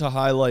wanted it to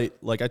highlight,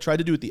 like I tried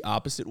to do it the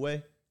opposite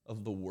way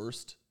of the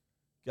worst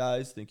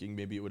guys, thinking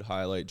maybe it would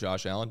highlight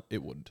Josh Allen.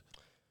 It wouldn't.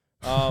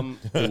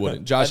 It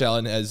wouldn't. Josh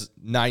Allen has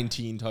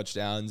 19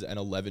 touchdowns and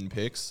 11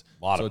 picks.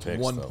 Lot so of it's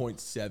picks,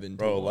 1.7.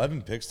 Bro,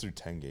 11 picks through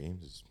 10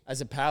 games. As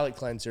a palate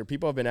cleanser,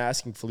 people have been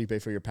asking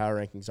Felipe for your power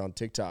rankings on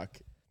TikTok.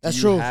 That's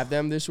do you true. have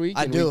them this week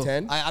I in do. week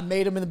 10? I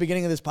made him in the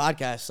beginning of this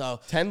podcast, so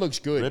 10 looks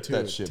good, Rip too.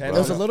 that shit, 10 bro. it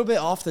was a little bit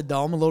off the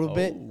dome, a little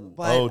bit.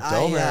 But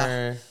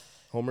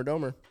Homer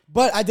Domer.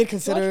 But I did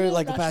consider Roger,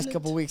 like the past Roger.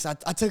 couple weeks. I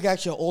took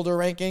actually an older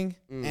ranking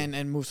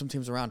and moved some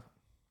teams around.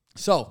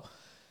 So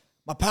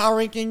my power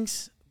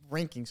rankings.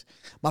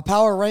 My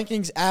power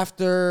rankings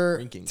after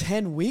Rankings.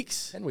 10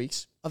 weeks 10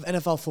 weeks. of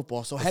NFL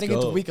football. So heading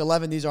into go. week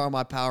 11, these are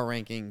my power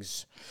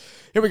rankings.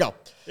 Here we go.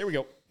 Here we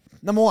go.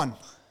 Number 1.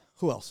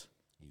 Who else?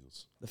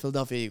 Eagles. The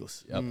Philadelphia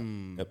Eagles. Yep.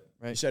 Yep.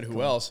 Right? You said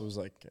who else? It was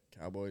like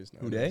Cowboys.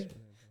 Who they?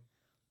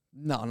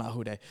 No, not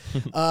who they.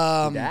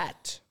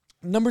 That.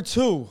 Number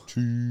 2.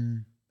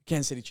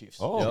 Kansas City Chiefs.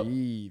 Oh, Yep.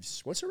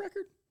 Chiefs. What's their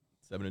record?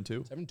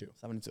 7-2. 7-2.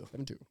 7-2.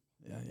 7-2.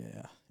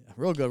 Yeah.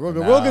 Real good. Real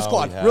good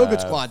squad. Real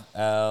good squad.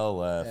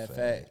 LFA.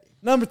 FA.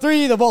 Number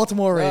 3, the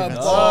Baltimore Ravens.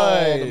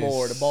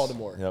 Baltimore. The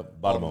Baltimore.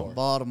 Yep. Baltimore.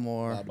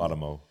 Baltimore.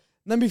 Baltimore.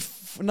 Number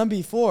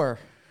 4,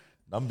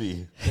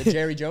 Numby. The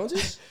Jerry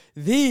Joneses?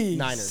 the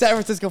Niners. San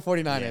Francisco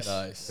 49ers.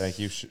 Nice. Thank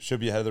you. Should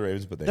be ahead of the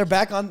Ravens, but They're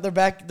back on. They're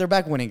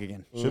back winning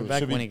again. Should, back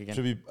should be, winning again.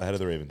 should be ahead of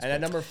the Ravens. And at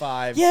number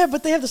 5. Yeah,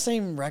 but they have the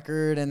same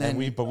record, and then.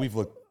 But we've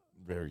looked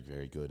very,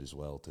 very good as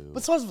well too.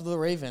 But so has the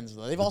Ravens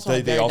though. They've also they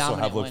had very also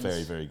dominant have looked wins.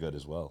 very, very good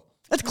as well.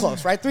 That's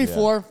close, right?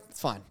 3-4. It's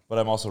fine. But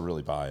I'm also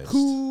really biased.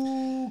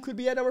 Who could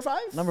be at number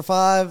 5? Number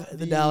 5,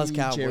 the Dallas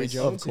Jerry Cowboys.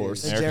 Jones. Of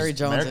course. The America's- Jerry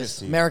Jones America's is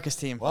team. America's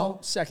team.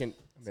 Well, second.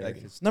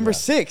 America's. Number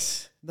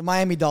 6, the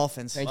Miami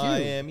Dolphins. Thank you.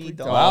 Miami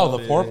Wow, the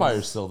Dolphins. pork pie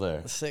is still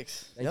there.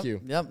 6. Thank Yep.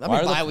 you. Yep. I Why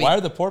mean, bye week.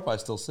 are the pork pies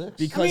still 6?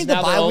 Because I mean, the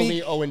now bye they're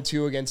week- only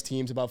 0-2 against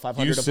teams about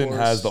 500 Houston or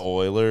has the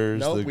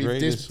Oilers. Nope, the we've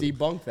greatest.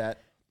 debunked that.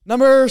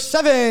 Number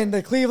 7,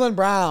 the Cleveland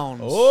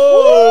Browns.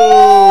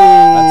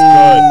 Oh,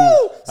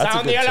 that's good. That's Sound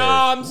a good the take.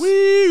 alarms.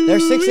 They're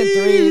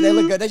 6-3. They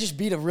look good. They just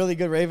beat a really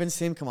good Ravens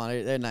team. Come on,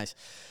 they're nice.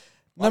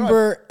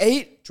 Number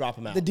 8, Drop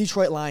them out. the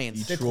Detroit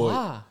Lions.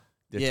 Detroit.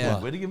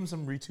 Yeah. Way to give him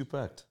some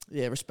respect.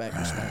 Yeah, respect.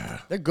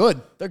 They're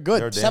good. They're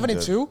good. They're damn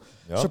 7-2. good.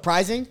 Yep.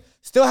 Surprising.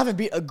 Still haven't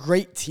beat a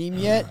great team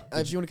yet.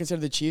 If you want to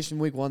consider the Chiefs in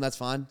week 1, that's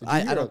fine.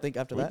 I don't think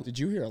after that. Did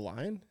you hear a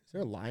lion? Is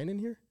there a lion in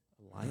here?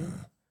 A lion?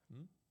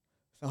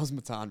 That was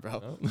Matan,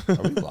 bro. Are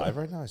we live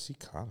right now? I see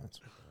comments.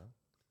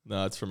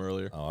 No, it's from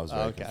earlier. Oh, I was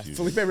very Okay. confused.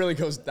 Felipe really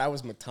goes, that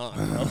was Matan,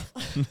 bro.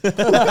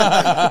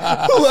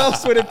 Who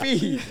else would it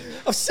be?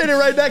 I'm sitting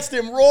right next to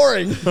him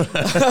roaring.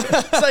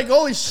 It's like,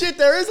 holy shit,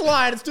 there is a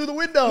lion. It's through the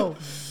window.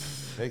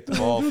 Take the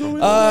ball from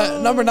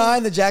Number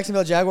 9, the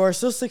Jacksonville Jaguars.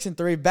 Still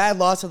 6-3. Bad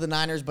loss to the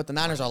Niners, but the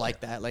Niners are like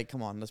that. Like,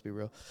 come on, let's be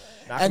real.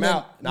 Knock him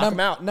out. Knock him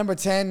out. Number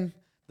 10,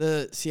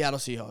 the Seattle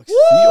Seahawks.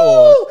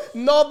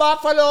 Woo! No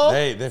Buffalo.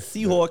 they're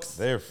Seahawks.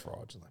 They're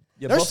fraudulent.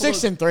 Yeah, They're Buffalo-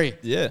 6-3.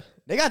 Yeah.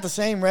 They got the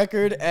same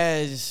record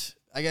as,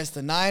 I guess,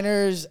 the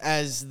Niners,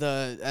 as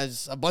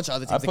a bunch of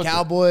other teams. The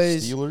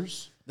Cowboys,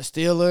 Steelers. the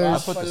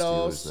Steelers. put the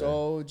Buffalo Steelers there.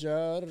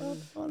 Soldier.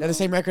 They have the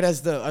same record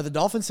as are the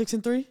Dolphins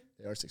 6-3?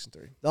 They are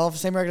 6-3. Dolphins,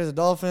 same record as the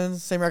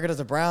Dolphins, same record as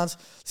the Browns.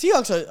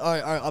 Seahawks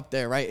are up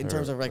there, right, in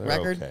terms of like They're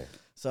record. okay.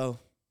 So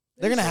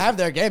they're gonna have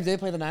their games. They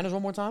play the Niners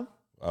one more time.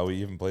 Oh,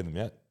 we haven't played them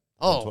yet.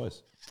 Oh.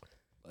 Twice.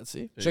 Let's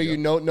see. So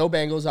no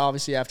Bengals,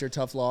 obviously, after a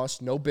tough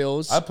loss. No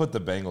Bills. I put the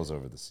Bengals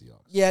over the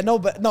Seahawks. Yeah, no,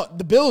 but no,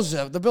 the Bills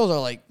are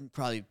like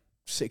probably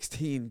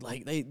 16.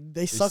 Like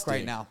they suck right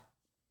stink. now.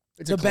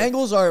 It's The a clip.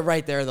 Bengals are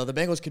right there though. The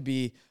Bengals could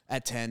be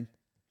at 10.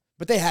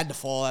 But they had to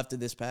fall after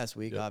this past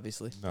week,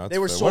 obviously. No, They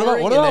were fair.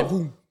 soaring,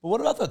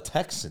 What about the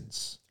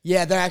Texans?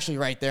 Yeah, they're actually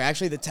right there.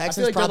 Actually, the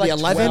Texans like they're probably like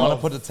 11. You 12.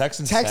 want to put the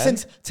Texans 10?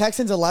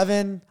 Texans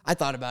 11. I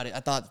thought about it.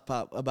 I thought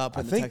about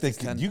I putting think the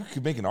Texans 10. you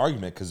could make an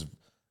argument because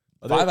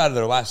 5 out of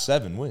their last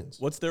 7 wins.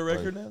 What's their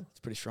record now? It's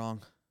pretty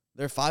strong.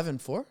 They're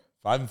 5-4.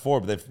 5-4,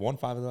 but they've won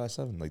 5 of their last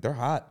 7. Like, they're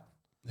hot.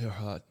 They're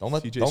hot. Don't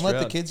let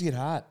the kids get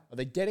hot. Are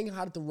they getting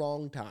hot at the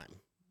wrong time?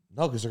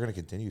 No, because they're going to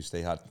continue to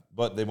stay hot.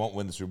 But they won't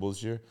win the Super Bowl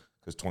this year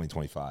because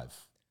 2025.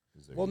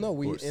 Well,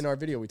 no, in our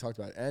video we talked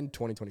about it, and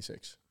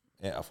 2026.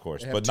 Yeah, of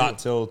course. have But not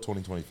till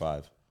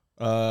 2025.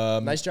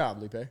 Nice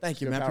job, Lupe.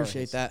 Thank you, Good man. power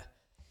Appreciate rankings. that.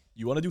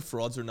 You want to do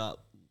frauds or not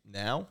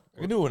now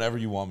I can do it whenever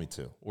you want me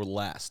to. or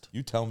last?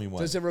 You tell me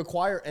when. Does it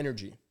require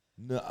energy?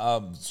 Sort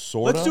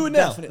of. Let's do it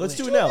now. Definitely. Let's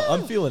do it now.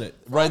 I'm feeling it.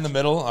 Right in the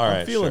middle? All right,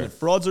 I'm feeling sure. it.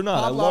 Frauds or not.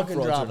 Pop, I lock, love and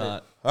frauds or drop it.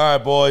 not. All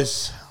right,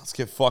 boys. Let's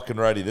get fucking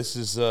ready. This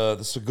is a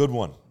good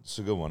one. This is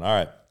a good one. All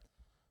right.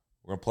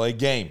 We're going to play a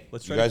game.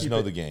 Let's You try to guys keep know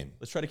it- the game.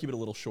 Let's try to keep it a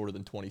little shorter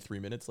than 23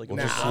 minutes. Like We'll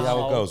a just see No.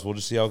 how it goes. We'll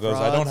just see how it goes.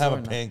 I don't Frauds have or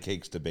a not?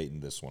 pancakes debate in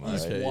this one. All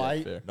He's right? Okay, yeah,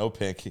 white. fair. No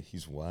pancake.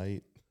 He's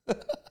white. All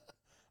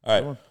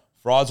right.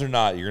 Frauds or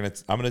not?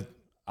 I'm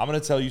gonna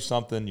tell you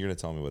something. You're gonna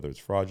tell me whether it's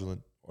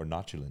fraudulent or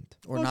nodulent.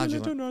 Or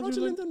nodulent.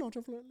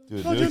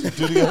 Dude,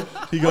 do it again.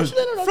 He goes,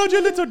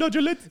 fraudulent or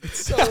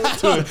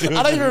nodulent?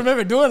 I don't even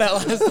remember doing that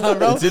last time,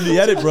 bro. It's in the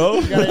edit, bro.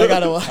 I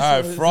gotta watch.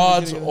 All right.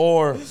 Frauds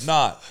or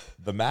not?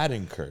 The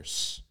Madden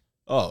curse.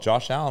 Oh,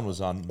 Josh Allen was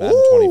on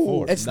Madden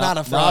 24. It's not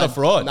a fraud. Not a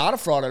fraud. Not a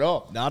fraud at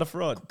all. Not a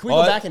fraud. Can we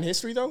But- go back in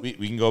history, though? We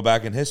can go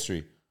back in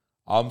history.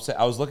 I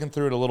was looking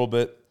through it a little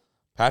bit.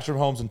 Patrick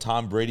Mahomes and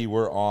Tom Brady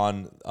were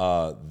on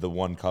the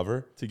one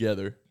cover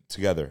Together.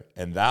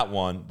 and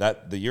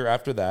the year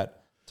after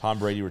that, Tom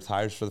Brady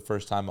retires for the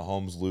first time.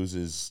 Mahomes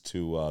loses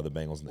to the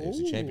Bengals in the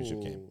AFC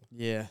Championship game.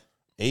 Yeah.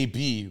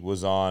 AB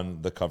was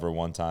on the cover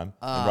one time,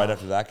 and right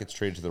after that gets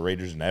traded to the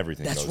Raiders, and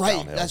everything That's goes right.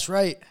 downhill. That's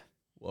right.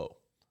 Whoa.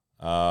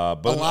 But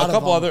A lot a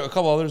of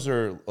couple others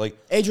are like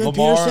Adrian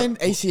Lamar, Peterson,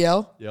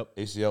 ACL. Yep.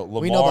 ACL.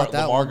 We know about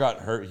that Lamar one. got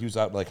hurt. He was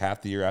out like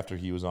half the year after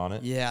he was on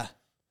it. Yeah.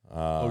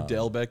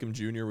 Odell Beckham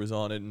Jr. was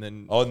on it, and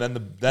then And then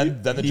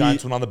the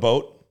Giants went on the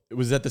boat it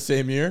was that the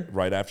same year.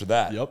 right after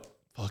that. Yep.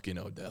 Fucking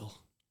Odell.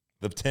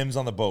 The Tims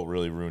on the boat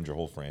really ruined your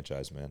whole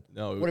franchise, man.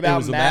 No, What it about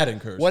was a Madden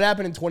curse. What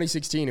happened in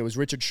 2016? It was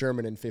Richard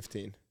Sherman in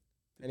 15.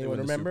 Anyone win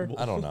the remember? Super Bowl?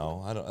 I don't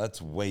know.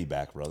 That's way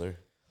back, brother.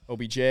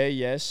 OBJ,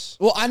 yes.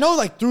 Well, I know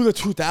like through the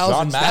 2000s,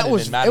 John that Madden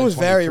was in Madden it was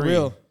very 23.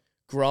 real.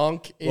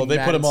 Gronk in Well, they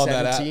put him on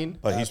that 17.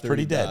 But he's after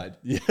pretty he dead. died.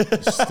 Yeah.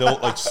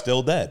 He's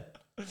still dead.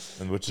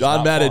 And which is John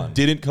not Madden fun.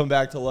 didn't come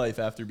back to life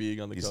after being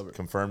on the He's cover.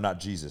 confirmed not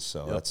Jesus,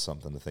 so that's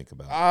something to think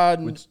about.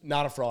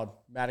 Not a fraud.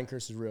 Madden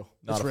curse is real.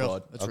 Not It's a real.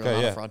 fraud. It's Okay, real.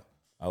 Not yeah. a fraud.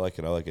 I like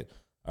it.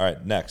 All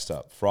right, next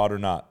up, fraud or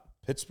not?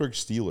 Pittsburgh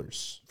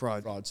Steelers.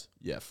 Fraud. Frauds.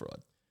 Yeah,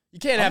 fraud. You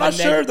can't I'm have not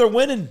a sure they're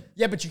winning.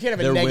 Yeah, but you can't have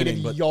a They're negative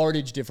winning, but-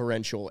 yardage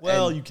differential.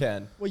 Well, And- you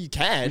can. well, you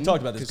can. We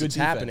talked about this. 'cause Good it's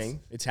defense. happening.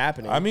 It's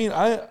happening. I mean,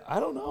 I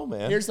don't know,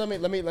 man. Here's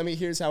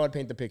Here's how I'd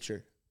paint the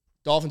picture.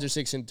 Dolphins are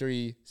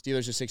 6-3.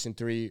 Steelers are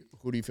 6-3.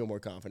 Who do you feel more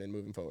confident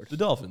moving forward? The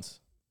Dolphins.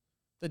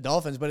 The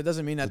Dolphins, but it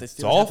doesn't mean that the Steelers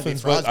Dolphins, have to be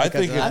frauds but I because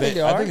think of that. think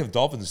they I are. think if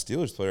Dolphins and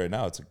Steelers play right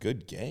now, it's a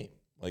good game.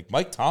 Like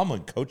Mike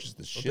Tomlin coaches the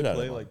Don't shit they out of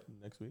play them. like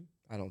next week?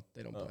 They don't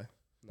play.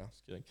 No.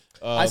 Just kidding.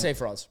 I say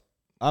frauds.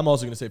 I'm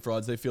also going to say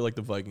frauds. They feel like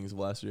the Vikings of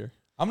last year.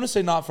 I'm gonna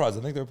say not frauds.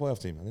 I think they're a playoff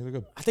team. I think they're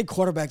good. I think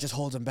quarterback just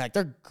holds them back.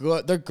 They're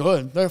good.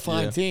 They're a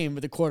fine Yeah. team,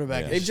 but the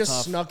quarterback They've is just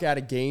tough. snuck out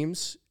of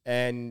games,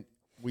 and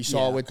we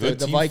saw Yeah. with Good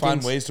the teams Vikings.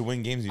 find ways to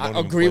win games. You don't I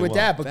even agree play with well.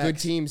 that, but good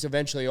Facts. teams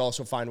eventually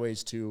also find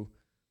ways to.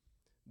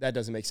 That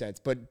doesn't make sense.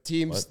 But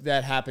teams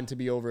that happen to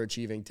be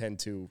overachieving tend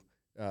to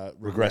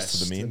Regress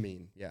to the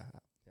mean? Yeah.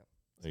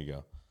 There you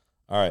go.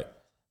 All right,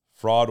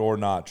 fraud or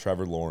not?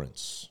 Trevor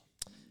Lawrence.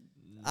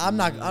 I'm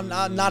not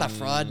a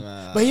fraud,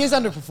 but he is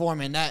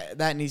underperforming.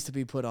 That needs to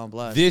be put on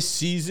blast. This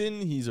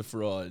season, he's a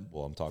fraud.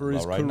 Well, I'm talking For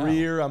his about right now.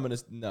 career,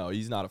 no,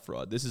 he's not a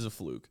fraud. This is a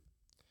fluke.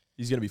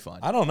 He's going to be fine.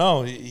 I don't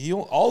know. He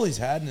all he's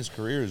had in his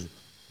career is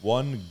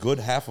one good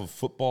half of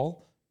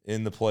football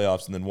in the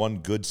playoffs, and then one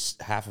good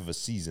half of a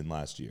season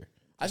last year.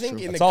 I think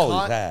in That's the all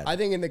he's had. I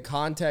think in the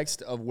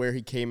context of where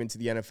he came into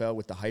the NFL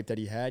with the hype that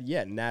he had,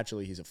 yeah,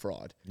 naturally he's a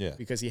fraud. Yeah.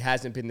 Because he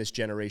hasn't been this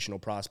generational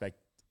prospect.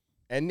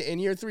 And in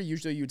year 3,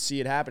 usually you'd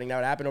see it happening. Now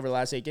it happened over the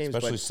last 8 games,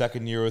 Especially but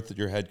second year with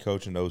your head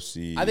coach and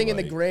OC. I think in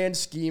the like, grand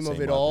scheme of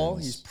same it all,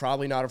 weapons. he's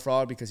probably not a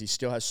fraud because he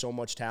still has so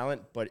much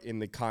talent. But in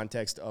the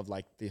context of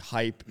like the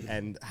hype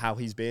and how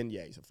he's been,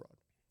 yeah, he's a fraud.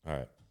 All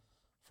right.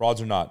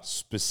 Frauds or not,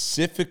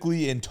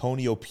 specifically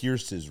Antonio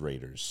Pierce's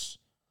Raiders.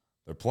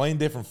 They're playing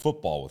different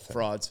football with him.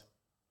 Frauds.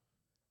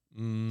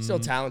 Still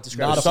talent Not a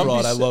discrepancy. Some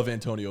fraud. be I sa- love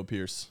Antonio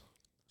Pierce.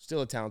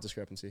 Still a talent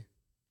discrepancy.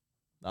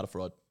 Not a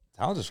fraud.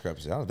 Talent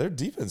discrepancy. I don't know. Their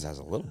defense has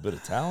a little bit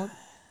of talent.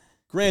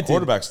 Granted,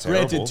 quarterback's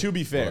terrible, Granted, to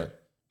be fair,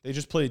 but- they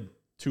just played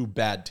 2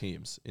 bad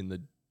teams in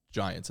the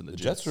Giants and the The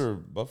Jets. Jets are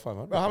above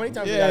 500. Bro, how many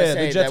times we yeah, gotta yeah,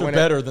 say the Jets that are when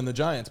better than the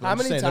Giants. But How I'm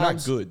just many saying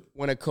times they're not good.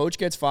 when a coach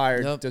gets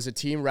fired, Yep. does a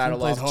team rattle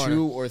plays off harder.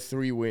 2 or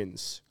 3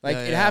 wins? Like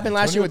Yeah, it yeah. happened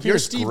last Antonio year with your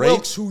Pierce, Steve great.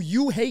 Wilkes, who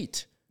you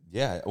hate.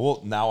 Yeah,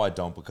 well, now I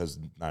don't because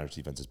Niners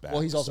defense is bad.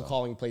 Well, he's also so.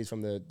 calling plays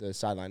from the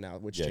sideline now,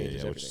 which changes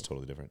everything. Which is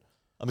totally different.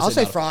 I'll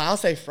say fraud. I'll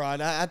say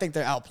fraud. I think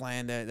they're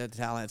outplaying the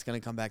talent. It's going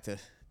to come back to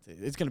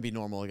it's going to be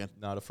normal again.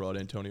 Not a fraud.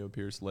 Antonio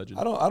Pierce, legend.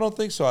 I don't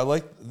think so. I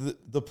like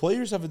the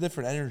players have a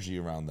different energy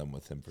around them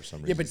with him for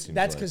some reason. Yeah, but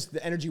that's because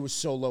the energy was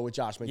so low with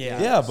Josh McDaniels.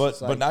 Yeah,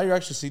 but now you're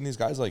actually seeing these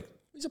guys like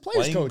he's a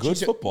player's playing coach. good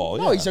football.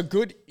 No, he's a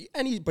good,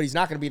 but he's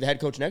not going to be the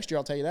head coach next year.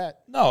 I'll tell you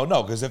that. No,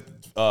 because if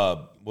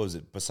what was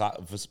it,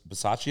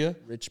 Bisaccia?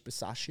 Rich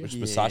Bisaccia.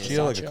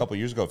 Bisaccia, like a couple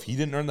years ago, if he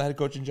didn't earn the head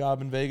coaching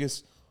job in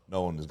Vegas,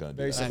 no one is going to do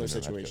that. Very similar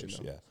situation.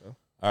 Though, yeah. so.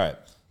 All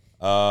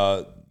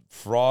right.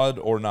 Fraud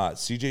or not?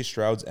 CJ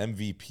Stroud's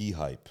MVP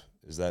hype.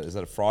 Is that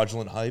a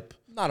fraudulent hype?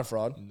 Not a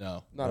fraud.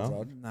 No. Not a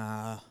fraud.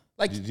 Nah.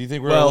 Like, Do you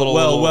think we're a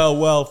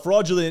little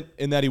fraudulent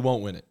in that he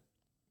won't win it.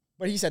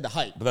 but he said the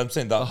hype. But I'm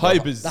saying The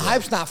hype is The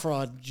hype's not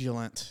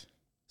fraudulent.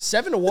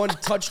 7-1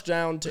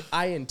 touchdown to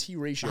INT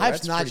ratio. The hype's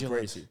That's not pretty Jalen.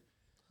 crazy.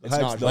 It's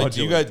hype's not. not like.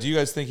 Do you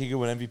guys think he could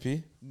win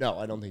MVP? No,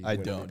 I don't think. I He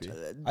can win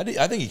don't. MVP.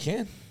 I think he can.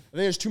 I think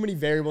there's too many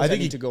variables that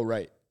need to go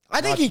right. I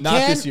think he not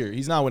can. this year.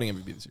 He's not winning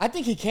MVP this year. I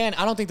think he can.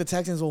 I don't think the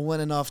Texans will win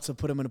enough to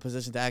put him in a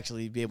position to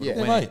actually be able to Yeah.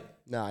 win. They might.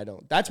 No, I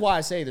don't. That's why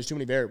I say there's too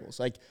many variables.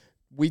 Like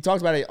we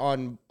talked about it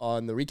on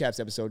the recaps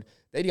episode.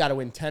 They got to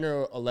win 10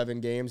 or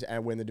 11 games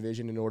and win the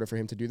division in order for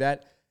him to do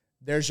that.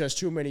 There's just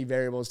too many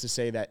variables to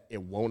say that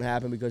it won't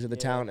happen because of the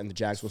talent, and the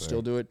Jags will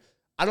still do it.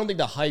 I don't think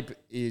the hype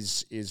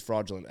is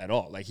fraudulent at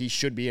all. Like he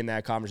should be in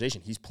that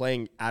conversation. He's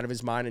playing out of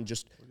his mind and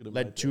just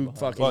led two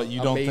fucking But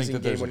you don't think amazing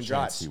that there's a game-winning chance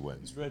drives. he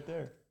wins? He's right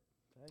there.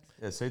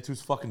 Yeah, say it to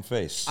his fucking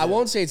face. I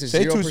won't say it's a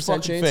Say it to his 0%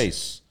 fucking chance.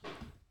 face.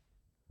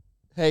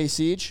 Hey,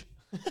 Siege.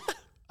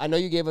 I know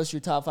you gave us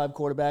your top 5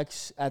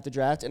 quarterbacks at the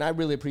draft, and I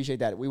really appreciate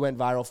that. We went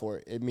viral for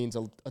it. It means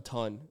a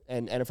ton,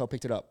 and NFL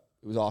picked it up.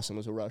 It was awesome. It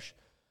was a rush.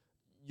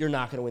 You're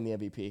not going to win the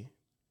MVP.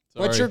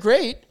 But you're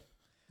great.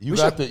 You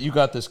got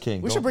this,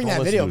 King. We Don't- should bring don't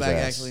that listen video to his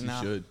back ass. actually He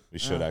now. should. We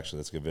should actually.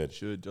 That's a good vid.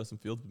 Should. Justin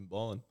Fields been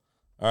balling.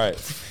 All right.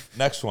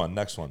 Next one.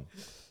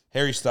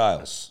 Harry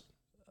Styles.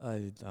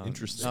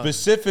 Interesting.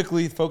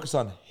 Specifically focus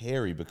on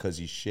Harry because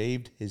he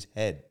shaved his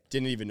head.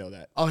 Didn't even know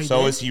that. Oh, he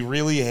So did? is he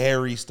really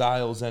Harry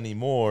Styles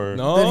anymore?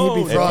 No, Then he'd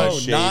be If he fraud.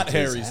 shaved not his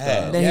Harry head.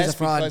 Styles. Then he's Yes, a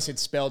fraud. because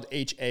it's spelled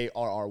Harry,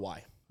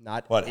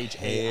 not What,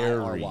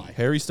 Harry.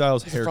 Harry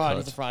Styles He's a fraud.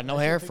 He's a haircut. fraud. No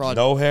hair, fraud.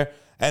 No hair.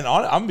 And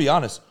I'm going to be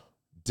honest.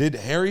 Did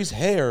Harry's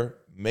hair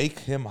make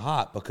him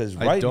hot? Because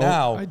I right don't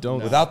now, know.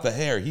 without the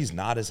hair, he's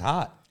not as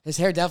hot. His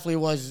hair definitely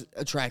was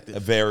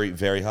attractive. Very,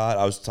 very hot.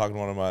 I was talking to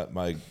one of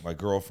my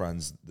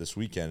girlfriends this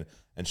weekend,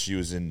 and she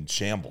was in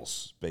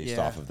shambles based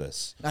Yeah. off of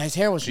this. Now, his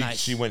hair was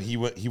nice. He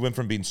went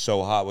from being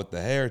so hot with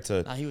the hair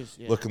to Nah, he was-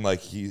 yeah. looking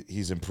like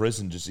he's in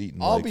prison just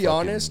eating. I'll like be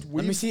fucking- honest.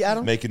 Let me see,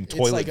 Adam. making It's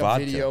toilet like a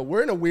vodka. video.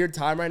 We're in a weird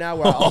time right now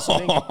where I also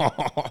think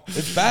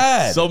It's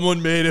bad.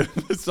 Someone made it.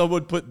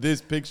 Someone put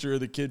this picture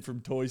of the kid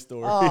from Toy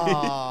Story.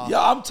 Yeah,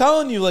 I'm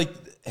telling you, like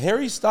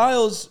Harry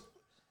Styles,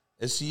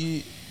 is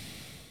he?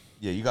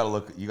 Yeah, you gotta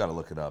look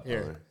it up.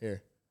 brother.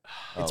 here.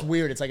 It's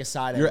weird. It's like a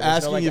side. You're angle. There's no,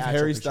 asking like, if actual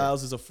Harry picture.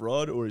 Styles is a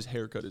fraud or his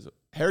haircut is a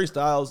Harry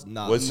Styles?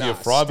 Not. Was he a Nah,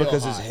 fraud still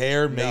because his hot.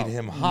 hair made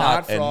him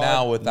hot, and fraud.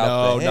 now without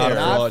No, the not hair, a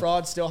Not fraud.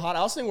 fraud, still hot. I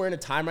also think we're in a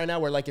time right now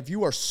where, like, if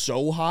you are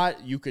so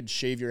hot, you could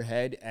shave your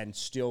head and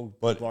still.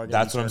 but people are gonna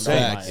that's be what I'm turned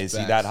on saying. by it. Is he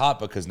Facts. that hot?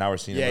 Because now we're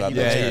seeing Yeah, it without he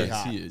the looks hair. very is,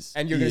 hot. he is.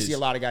 And you're He going to see is.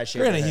 a lot of guys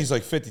shave. Granted, their he's head.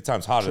 like 50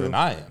 times hotter than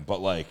I am,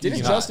 but like, Didn't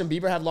he's Justin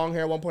Bieber have long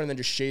hair at one point and then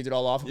just shaved it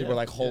all off? And people were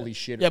like, "Holy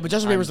shit!" Yeah, but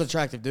Justin Bieber's an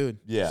attractive dude.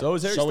 yeah. So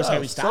is Harry So is Styles.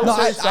 Harry Styles. No,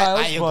 Harry I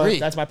Styles, but- agree.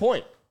 That's my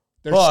point.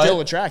 They're But still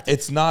attractive.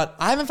 It's not.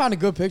 I haven't found a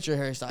good picture of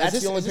Harry Styles. That's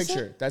Is the only this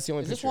picture. it? That's the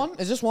only Is this picture. one?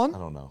 Is this one? I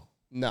don't know.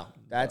 No,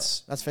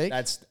 that's fake?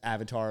 That's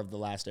Avatar of the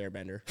Last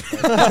Airbender.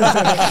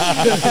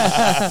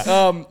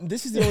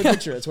 This is the only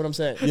picture. That's what I'm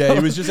saying. Yeah, he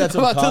was just at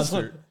some How about this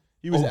concert.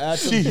 He was at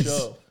some jeez.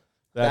 show.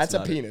 That's a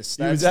not it. penis.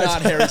 He was That's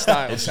at- not Harry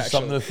Styles. It's just actually.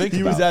 something to think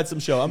He about. was at some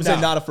show. I'm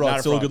saying not a fraud. not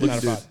a Still a fraud, good not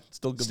looking a dude. fraud.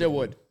 Still good. Still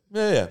looking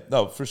would. Yeah.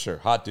 No, for sure.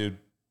 Hot dude.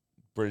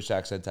 British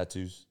accent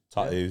tattoos.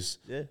 Tattoos.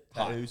 dude.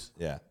 Yeah. Tattoos.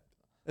 Yeah.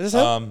 Is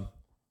this him?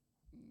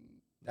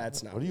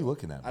 That's not. What are you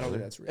looking at? I don't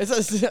think brother? that's real.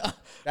 It's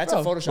That's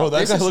bro. a Photoshop. Bro, that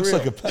This guy is looks real.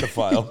 like a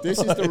pedophile. This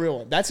is the real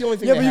one. That's the only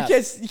thing. Yeah, they but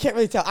have. you can't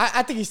really tell.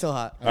 I think he's still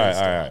hot. All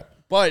right.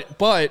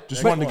 But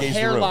Just wanted to gauge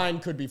the room. hairline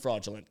could be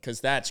fraudulent because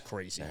that's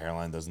crazy. The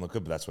hairline doesn't look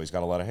good, but that's why he's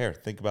got a lot of hair.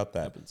 Think about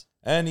that.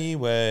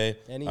 Anyway.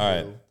 Anywho.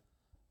 All right.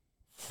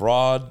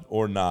 Fraud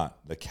or not,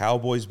 the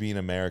Cowboys being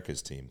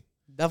America's team.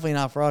 Definitely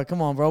not fraud.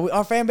 Come on, bro.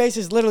 Our fan base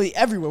is literally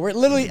everywhere. We're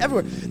literally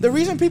everywhere. The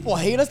reason people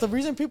hate us, the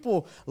reason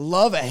people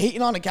love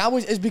hating on the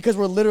Cowboys is because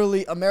we're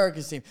literally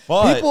America's team.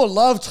 But- People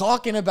love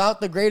talking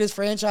about the greatest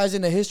franchise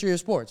in the history of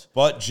sports.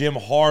 But Jim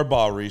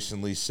Harbaugh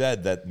recently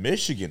said that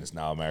Michigan is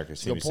now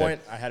America's team. Good He said,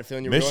 point. I had a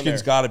feeling you were going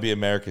Michigan's there. got to be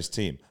America's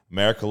team.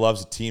 America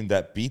loves a team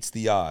that beats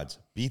the odds,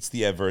 beats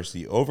the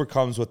adversity,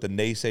 overcomes what the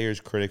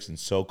naysayers, critics, and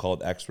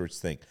so-called experts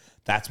think.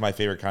 That's my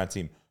favorite kind of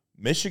team.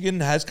 Michigan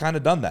has kind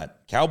of done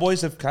that.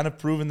 Cowboys have kind of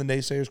proven the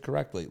naysayers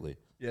correct lately.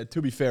 Yeah,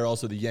 to be fair,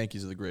 also the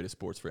Yankees are the greatest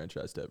sports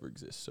franchise to ever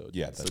exist. So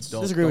Yeah, so that's-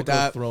 don't, Disagree don't with go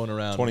that. throwing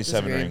around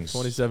 27 Disagree. rings.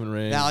 27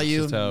 rings. Value.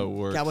 That's just how it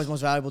works. Cowboys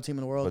most valuable team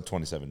in the world. But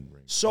 27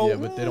 rings. So Yeah,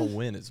 but they don't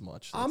win as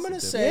much. I'm That's gonna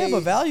the say, Yeah,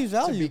 but value's to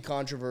be value.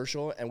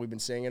 controversial, and we've been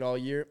saying it all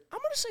year. I'm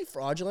gonna say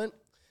fraudulent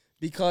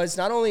because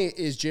not only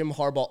is Jim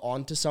Harbaugh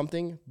onto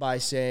something by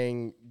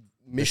saying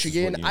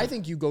Michigan, you I know.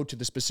 think you go to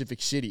the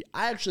specific city.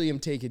 I actually am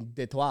taking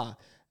Detroit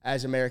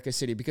as America's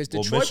city because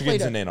Well, Detroit Michigan's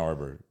played. in Ann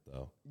Arbor,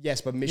 though.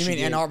 Yes, but Michigan.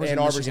 Ann Arbor's in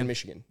in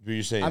Michigan.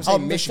 You're saying, I'm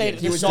saying the Michigan.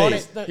 state- He the was on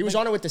state. it. He was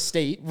on it with the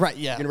state. Right,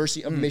 yeah.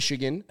 University of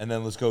Michigan. and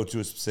then let's go to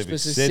a specific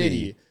Specific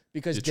city.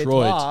 because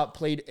Detroit. Detroit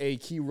played a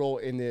key role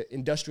in the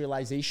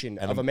industrialization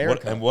of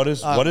America. What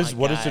is Oh what my is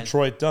what has God.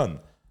 Detroit done?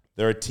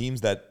 There are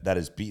teams that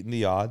has beaten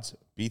the odds,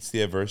 beats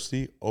the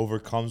adversity,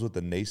 overcomes what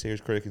the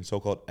naysayers, critic, and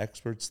so-called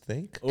experts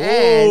think.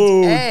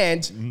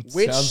 and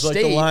which Sounds like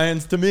state, the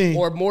Lions to me.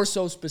 or more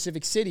so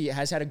specific city,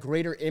 has had a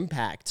greater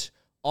impact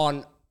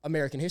on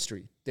American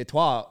history,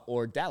 Detroit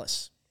or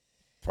Dallas?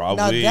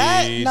 Probably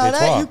Now that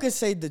Detroit. you could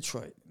say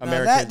Detroit. Now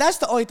American- that's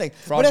the only thing. But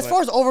Fraudulent. as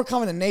far as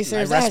overcoming the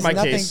naysayers, that has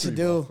nothing to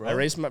do. I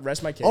rest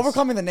my case.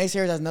 Overcoming the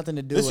naysayers has nothing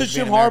to do. This with is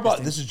being Jim America's Harbaugh.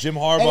 team. This is Jim It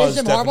Harbaugh's is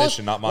Jim Harbaugh's.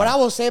 definition, not mine. What I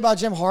will say about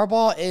Jim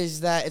Harbaugh is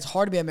that it's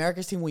hard to be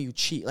America's team when you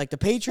cheat. Like the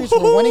Patriots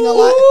were winning a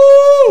lot.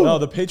 No,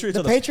 the Patriots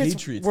The are the Patriots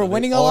Patriots. were though. They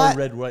winning a are lot.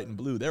 red, white, and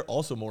blue. They're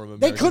also more of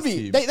They America's could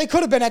be. team. They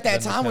could have been at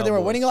that than the time where they were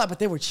Cowboys. winning a lot, but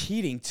they were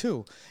cheating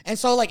too. And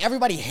so like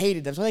everybody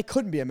hated them, so they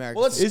couldn't be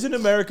American. Well, Isn't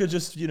America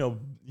just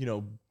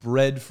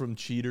bred from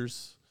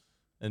cheaters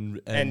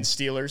and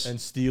Steelers. and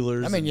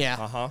Steelers? I mean,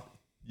 yeah.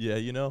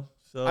 yeah.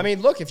 So I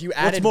mean, look, if you what's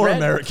added more red,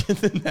 American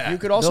than that? you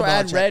could also Bill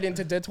add Belichick. red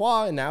into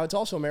Detroit, and now it's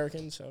also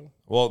American. So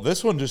Well,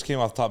 this one just came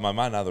off the top of my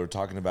mind now that we're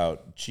talking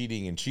about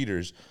cheating and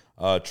cheaters.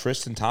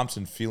 Tristan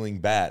Thompson feeling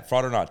bad.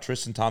 Fraud or not,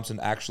 Tristan Thompson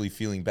actually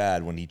feeling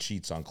bad when he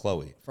cheats on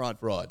Chloe.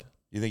 fraud.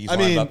 You think he's I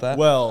lying mean, about that?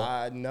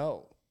 well,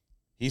 no,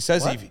 he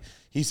says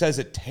he says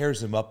it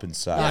tears him up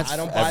inside. I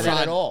don't buy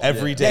that at all.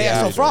 Every day.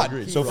 Yeah, so after.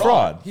 fraud. So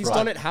fraud. He's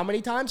done it how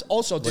many times?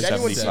 Also, did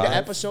anyone see the 75?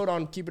 episode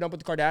on Keeping Up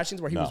with the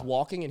Kardashians where he was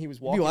walking and he was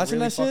walking watching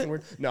really that shit? fucking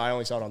weird? No, I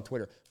only saw it on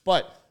Twitter.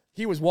 But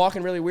he was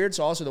walking really weird,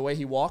 so also the way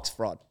he walks,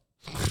 fraud.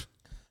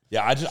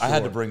 Yeah, I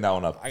had to bring that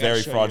one up. gotta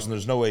Very show fraudulent. you.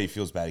 There's no way he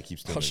feels bad. He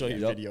keeps doing I'll it. show you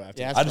the video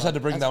after. Yeah, I just had to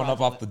bring That's that one up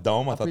fine. off the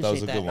dome. I thought that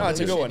was a appreciate good that. one. No, it's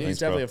a good one. Thanks, He's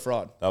definitely bro. a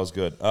fraud. That was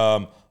good.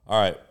 All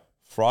right.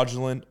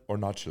 Fraudulent or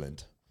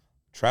nonchalant?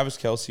 Travis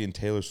Kelce and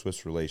Taylor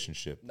Swift's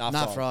relationship. Not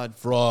fraud. I don't think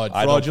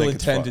fraudulent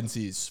it's fraud.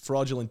 tendencies.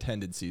 Fraudulent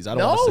tendencies. I don't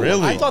No, want to see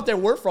Really? I thought there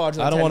were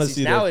fraudulent. I don't wanna tendencies.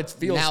 see Now that. it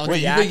feels Now it's- Wait,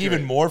 pretty you think accurate.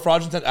 even more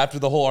fraudulent after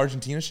the whole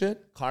Argentina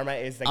shit? Karma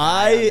is the guy. on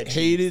I the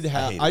hated cheese.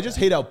 how hated I just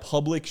that. hate how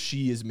public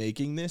she is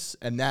making this,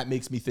 and that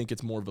makes me think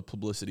it's more of a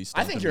publicity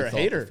stunt. I think than you're we a thought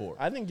hater. before.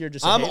 I think you're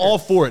just. I'm a hater. all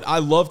for it. I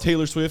love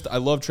Taylor Swift. I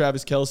love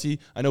Travis Kelce.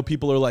 I know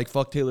people are like,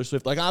 "Fuck Taylor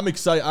Swift." Like, I'm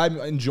excited. I'm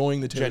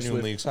enjoying the Taylor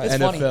Genuinely Swift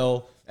excited.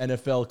 It's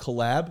NFL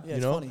collab. Yeah,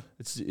 it's funny.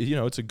 It's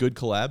it's a good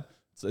collab.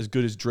 It's as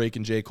good as Drake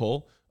and J.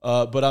 Cole.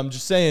 But I'm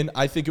just saying,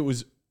 I think it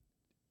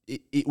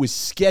was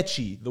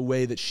sketchy the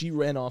way that she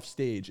ran off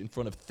stage in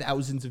front of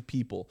thousands of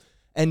people.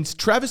 And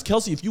Travis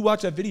Kelce, if you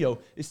watch that video,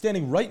 is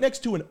standing right next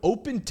to an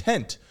open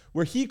tent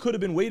where he could have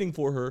been waiting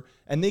for her,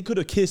 and they could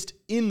have kissed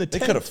in the They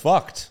tent. could have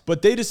fucked.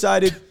 But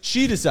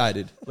she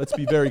decided, let's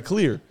be very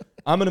clear,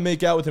 I'm going to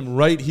make out with him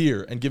right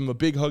here and give him a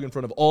big hug in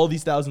front of all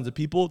these thousands of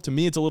people. To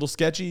me, it's a little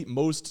sketchy.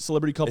 Most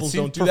celebrity couples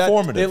seems don't do that.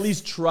 performative. They at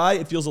least try.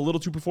 It feels a little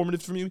too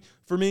performative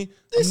for me.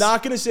 I'm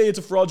not going to say it's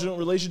a fraudulent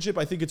relationship.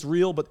 I think it's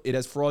real, but it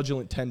has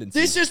fraudulent tendencies.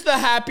 This is the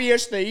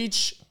happiest that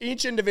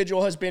each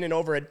individual has been in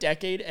over a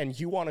decade, and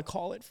you want to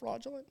call it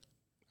fraudulent?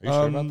 Are you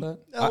sure about that?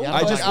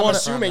 I just I'm want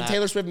assuming that.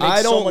 Taylor Swift I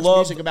makes so don't much love-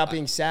 music about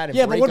being sad and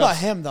Yeah, but what about breakups.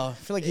 him though? I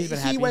feel like he's been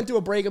happy. He went through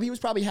a breakup. He was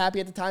probably happy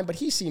at the time, but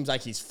he seems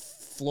like he's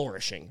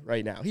flourishing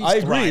right now. He's I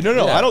agree. thriving.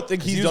 No, Yeah. I don't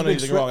think he's was done a big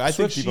anything wrong. I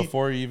think Swiftie she.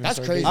 before he even That's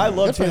started crazy. dating. I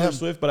love Good for Taylor him.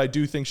 Swift, but I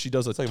do think she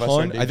does a like if I started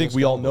ton. dating I think Chris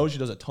we all Cowboy. know she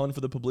does a ton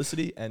for the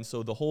publicity, and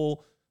so the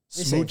whole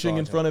This ain't smooching in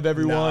fraudulent. front of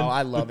everyone. No,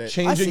 I love the it. I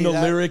Changing see the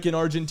that. lyric in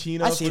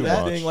Argentina I see for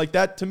that. thing like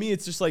that. To me,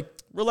 it's just like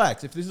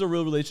relax. If this is a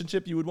real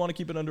relationship, you would want to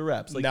keep it under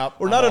wraps. Like, Nope,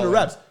 or I'm not all under in.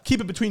 wraps.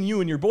 Keep it between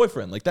you and your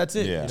boyfriend. Like that's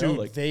it. Yeah. You know, Dude,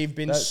 like they've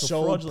been that's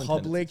so fraudulent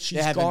public. tendencies. She's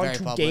They have been gone very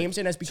to public. games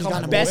and has She's become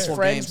gone to best multiple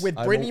friends games. with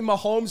I Brittany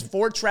Mahomes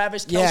for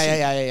Travis Kelce.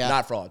 Yeah.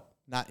 Not fraud.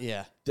 Not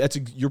yeah. That's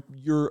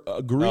you're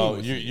agreeing. No,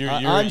 with you're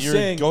me. I'm you're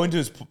saying going to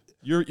his.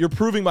 you're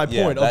proving my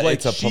Yeah, point that of like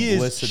it's a she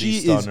publicity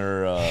is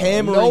stunner,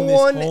 hammering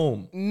this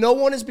home. No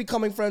one is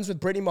becoming friends with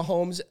Brittany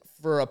Mahomes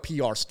for a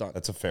PR stunt.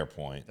 That's a fair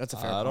point. That's a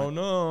fair I point. don't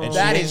know. And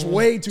That she- is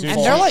way too Dude, And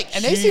far. they're like,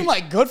 and they She- seem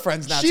like good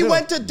friends now. She too.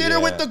 went to dinner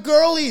Yeah. with the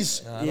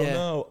girlies. I don't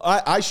know.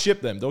 I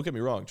ship them. Don't get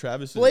me wrong.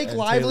 Travis Blake and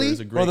Lively? Taylor is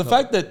a great Bro, the couple.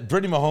 fact that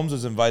Brittany Mahomes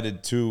was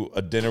invited to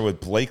a dinner with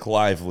Blake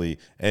Lively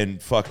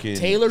and fucking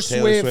Taylor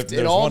Swift There's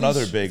and all one these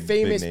other big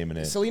famous name in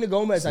it. Selena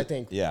Gomez, I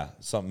think. Yeah,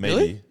 something maybe.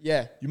 Really?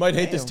 Yeah. You might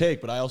hate this Damn.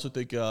 take, but I also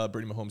think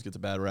Brittany Mahomes gets a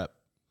bad rap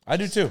I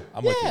do too.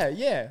 I'm with you.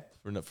 Yeah.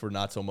 for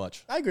not so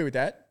much. I agree with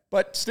that.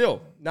 But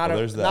still, not Well,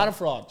 there's that. not a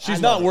fraud. She's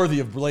I not love it. worthy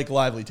of Blake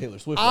Lively, Taylor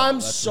Swift. I'm level,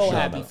 that's so for sure.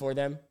 happy for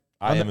them.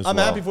 I am as I'm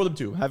well. happy for them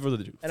too. Happy for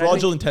them too. And I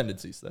Fraudulent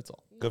tendencies. That's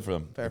all. Good for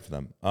them. Fair for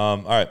them. All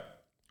right.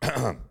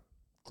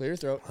 Clear your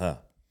throat.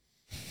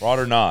 Fraud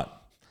or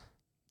not,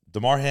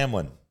 DeMar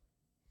Hamlin.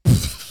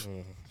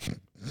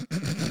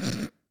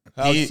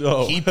 How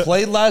so? He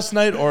played last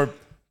night, or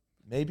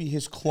maybe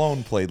his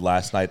clone played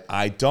last night.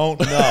 I don't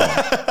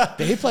know.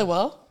 Did he play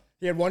well?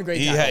 He had one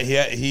great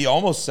tackle. He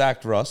almost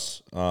sacked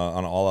Russ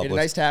on all He up. had a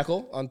nice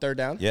tackle on third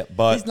down. Yeah,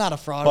 but He's not a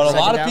fraud. But a Second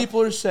lot of down.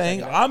 people are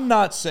saying, I'm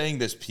not saying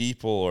this,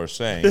 people are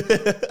saying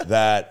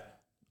that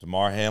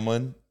DeMar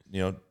Hamlin,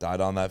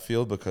 died on that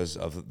field because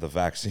of the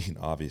vaccine,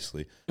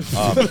 obviously. And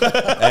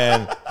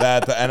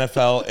that the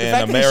NFL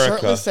and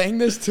America saying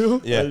this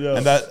too. Yeah,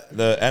 and that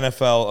the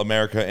NFL,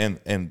 America,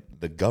 and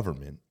the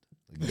government,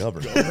 You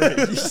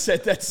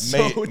said that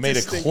so made a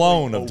distinctly.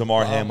 clone of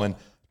DeMar Hamlin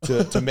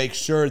to make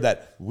sure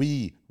that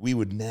we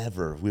would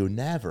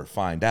never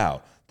find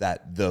out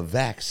that the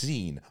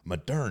vaccine,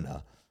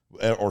 Moderna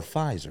or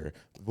Pfizer,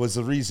 was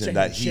the reason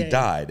that he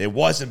died. It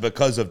wasn't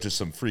because of just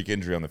some freak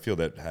injury on the field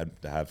that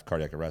had to have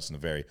cardiac arrest in a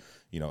very,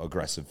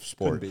 aggressive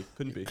sport.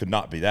 Couldn't be. Could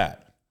not be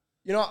that.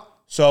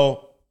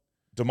 So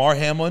DeMar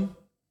Hamlin,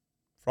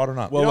 fraud or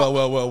not?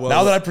 Well.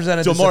 Now that I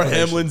presented this DeMar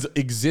information- Hamlin's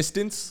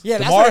existence. Yeah,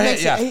 that's DeMar, what it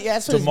makes it- yeah,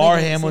 that's what it's DeMar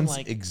making it seem Hamlin's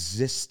like.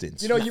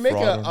 existence. you make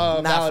Fraud or not?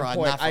 a Not valid fraud,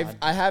 point. not fraud.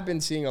 I have been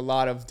seeing a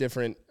lot of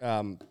different.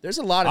 There's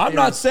a lot of. I'm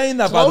not theories. saying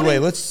that, by the way.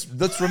 Cloning-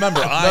 Let's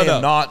remember, I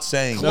am not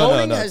saying that.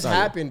 Cloning no, has it's not good.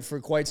 happened for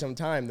quite some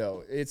time,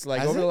 though. It's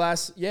like Has over it? the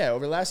last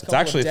couple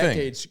actually of a thing.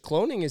 decades,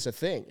 cloning is a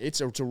thing. It's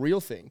a real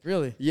thing.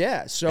 Really?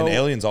 Yeah. So And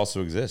aliens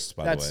also exist,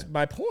 by the way. that's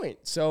my point.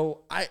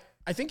 So I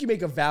think you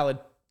make a valid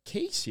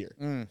case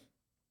here.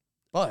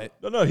 But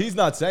No, he's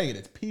not saying it.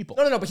 It's people.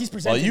 No, but he's Well,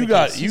 presenting. you the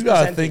got case. you He's got to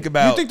presenting. think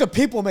about you think the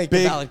people make the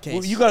big. valid case?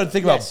 Well, you got to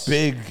think Yes.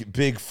 about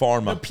big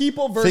pharma. The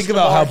people versus Think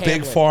about how Lamar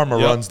big Hamlin. pharma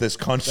Yep. runs this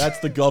country. That's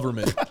the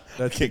government.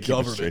 That's the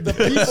Can't keep it straight.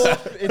 government.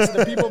 It's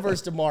the people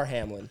versus DeMar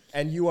Hamlin,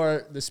 and you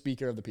are the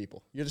speaker of the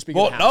people. You're the speaker.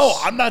 Well, of the no,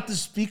 House, I'm not the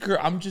speaker.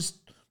 I'm just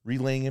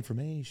relaying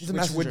information.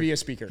 which would be a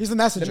speaker. He's the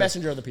messenger. The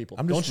messenger of the people.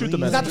 I'm Don't just shoot the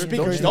relaying- messenger. He's not the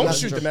speaker, he's the Don't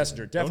messenger. shoot the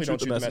messenger. Definitely don't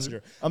shoot the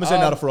messenger. I'm gonna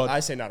say not a fraud. I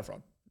say not a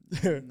fraud.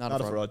 not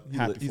Not a fraud.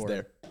 Happy He's for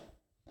there.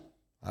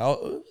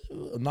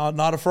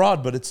 Not a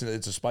fraud, but it's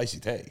a spicy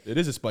take. It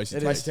is a spicy.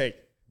 take. Nice take.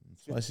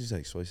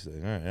 Spicy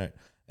take. All right.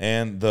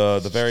 And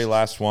the very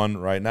last one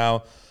right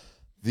now,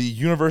 the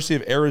University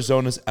of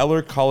Arizona's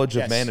Eller College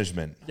of Yes.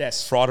 Management.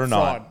 Yes. Fraud or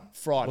not?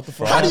 Fraud. What the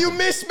fuck? How do you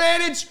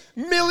mismanage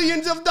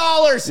millions of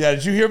dollars? Yeah,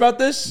 did you hear about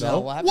this? No.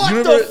 What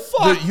the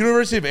fuck? The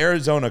University of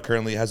Arizona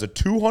currently has a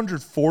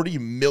 $240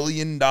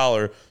 million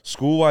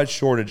school-wide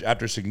shortage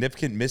after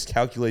significant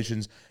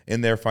miscalculations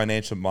in their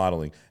financial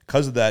modeling.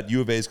 Because of that,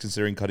 U of A is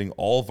considering cutting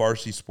all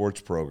varsity sports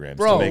programs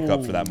Bro. to make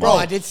up for that Bro,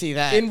 money. I did see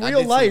that. In I real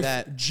did see life,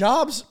 that.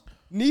 jobs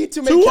need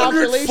to make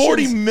calculations.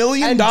 $240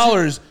 million.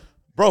 and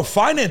Bro,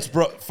 finance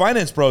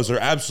bros are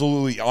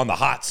absolutely on the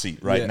hot seat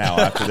right now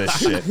after this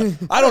shit.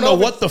 I don't know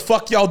what the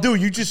fuck y'all do.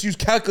 You just use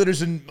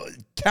calculators and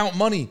count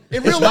money. In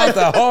It's real not life,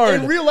 that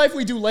hard. In real life,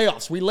 we do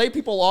layoffs. We lay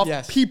people off.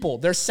 Yes. People,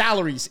 their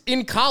salaries.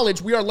 In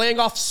college, we are laying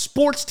off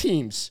sports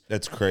teams.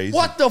 That's crazy.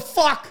 What the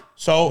fuck?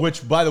 So,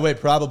 Which, by the way,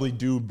 probably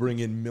do bring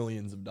in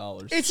millions of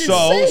dollars. It's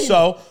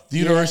insane. the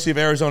University of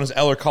Arizona's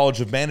Eller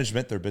College of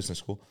Management, their business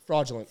school,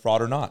 Fraudulent.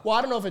 fraud or not? Well, I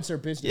don't know if it's their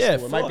business Yeah,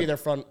 school. It might fraud. be their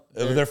front.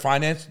 Their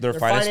finance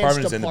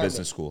department is in the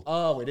business school.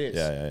 Oh, it is.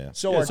 Yeah.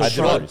 So Yeah, are so I did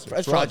fraud. research.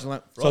 That's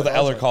fraudulent. So the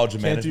Eller College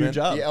of Can't do your Management,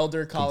 job. the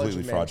Elder College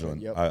completely of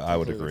Management. fraudulent. I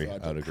would completely agree. I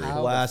would fraudulent. agree. How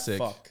the Classic.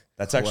 fuck?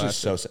 That's actually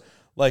so sad.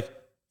 Like,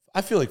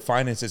 I feel like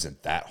finance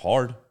isn't that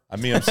hard. I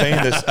mean, I'm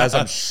saying this as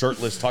I'm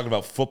shirtless talking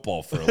about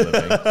football for a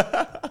living,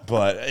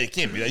 but it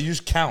can't be that. You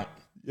just count.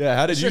 Yeah,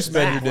 how did you just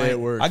spend math. your day at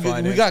work? We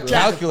Finance, got bro?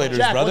 calculators,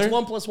 Jack, brother. what's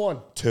 1 plus 1?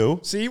 2.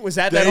 See, was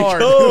that There you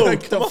hard? go.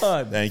 Like, Come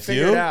on. Thank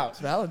Figure you. it out.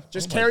 valid.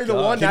 Just Oh my carry the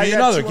God. one. Give now me you have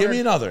another. 200. Give me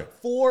another.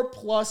 4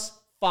 plus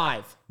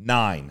 5.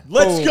 9.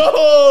 Let's Boom.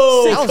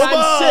 go. 6 Come times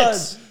on.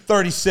 6.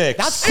 36.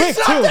 That's quick It's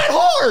not too. that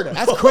hard.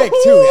 That's quick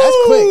too. That's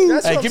quick.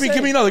 That's Hey, what give I'm me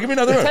saying. another. Give me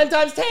another. 10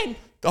 times 10.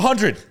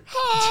 100.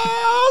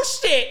 Oh,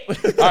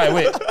 shit. All right,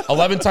 wait.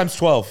 11 times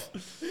 12.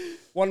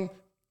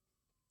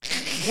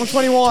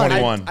 121.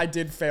 21. I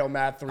did fail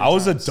math 3 I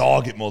was a times.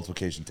 dog at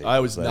multiplication table. I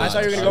was I not.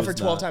 thought you were going to I go for was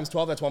 12 not. times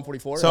 12. That's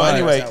 144. So Right.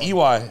 anyway, That's that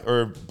EY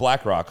or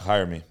BlackRock,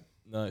 hire me.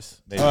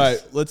 Nice. Maybe. All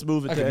right, let's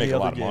move it I to could make any a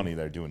other lot of game. money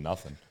there doing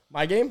nothing.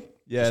 My game?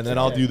 Yeah, and then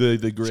I'll do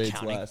the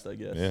grades last, I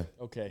guess. Yeah.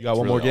 Okay. You got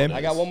one really more game? all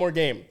I got one more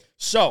game.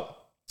 So,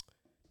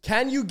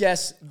 can you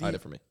guess the... Hide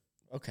it for me.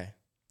 Okay.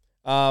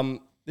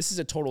 This is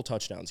a total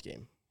touchdowns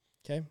game.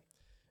 Okay.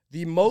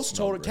 The most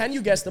total. Can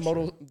you guess the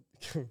modal?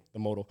 The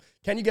modal.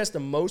 Can you guess the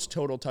most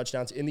total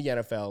touchdowns in the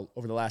NFL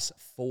over the last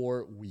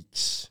 4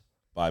 weeks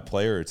By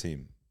player or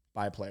team?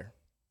 by a player?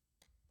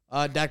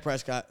 Dak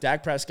Prescott.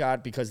 Dak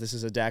Prescott, because this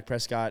is a Dak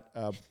Prescott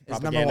number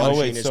propaganda one. Oh, machine,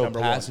 wait, is so number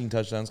passing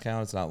touchdowns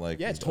count? It's not like... one.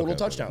 Yeah, it's total okay.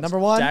 touchdowns. Number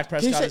one? Dak Can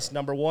you Prescott say- is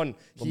number one.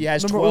 He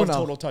has Number 12 uno.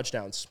 total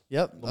touchdowns.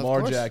 Yep. of Lamar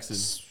course.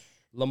 Jackson.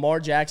 Lamar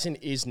Jackson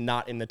is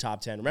not in the top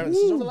 10. Remember, this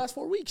is over the last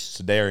 4 weeks.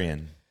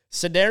 Sedarian.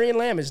 Sedarian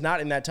Lamb is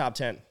not in that top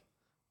 10.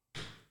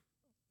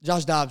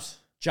 Josh Dobbs.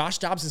 Josh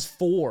Dobbs is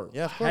 4.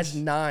 Yeah, of course. Has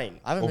 9.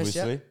 I haven't missed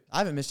Obviously. yet. I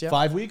haven't missed yet.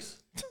 5 weeks?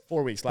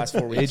 4 weeks, last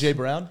 4 weeks. AJ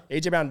Brown?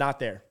 AJ Brown not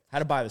there. Had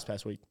to buy this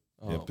past week.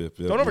 Yep.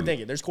 Don't overthink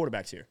it. There's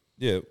quarterbacks here.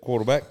 Yeah,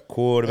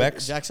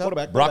 quarterbacks. Jack's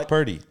up. Brock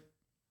Purdy.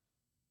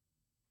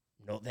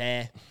 Not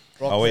there.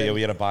 Oh wait, yeah,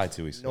 we had a bye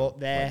 2 weeks ago. Not What am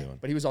I there. doing?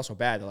 But he was also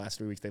bad the last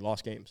 3 weeks. They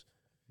lost games.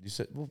 You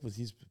said, well, but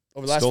he's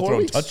Over the last still 4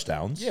 throwing weeks.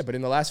 touchdowns. Yeah, but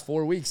in the last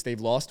 4 weeks, they've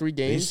lost 3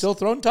 games. He's still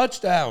throwing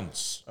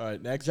touchdowns. All right,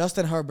 next.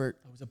 Justin Herbert.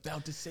 I was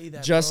about to say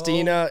that.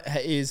 Justina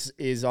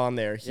is on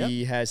there.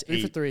 He has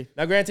 3 for 8. 3.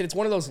 Now, granted, it's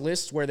one of those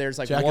lists where there's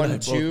like Jack and I 1,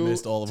 both 2,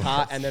 missed all of tie,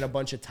 ours. and then a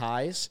bunch of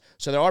ties.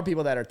 So there are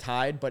people that are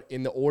tied, but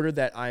in the order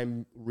that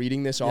I'm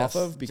reading this off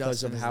of,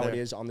 because Justin of is how it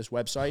there. is on this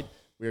website,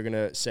 we're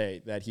gonna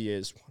say that he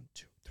is 1,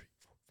 2, 3,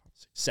 4, 5,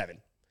 6, 7.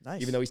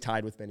 Nice. Even though he's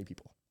tied with many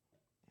people.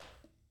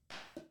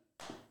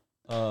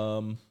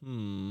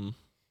 Hmm.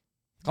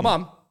 Come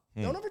on,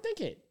 don't overthink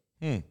it.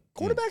 Hmm.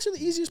 Quarterbacks are the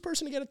easiest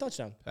person to get a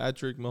touchdown.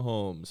 Patrick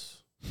Mahomes.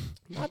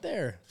 Not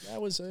there.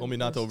 That was Told me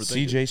not to overthink.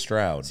 C.J.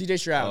 Stroud. CJ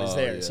Stroud is Oh,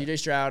 there. yeah. CJ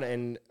Stroud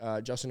and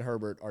Justin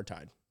Herbert are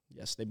tied.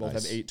 Yes, they both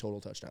Nice. have 8 total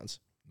touchdowns.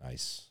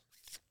 Nice.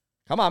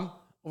 Come on.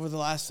 Over the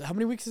last, how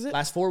many weeks is it?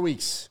 Last 4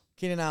 weeks.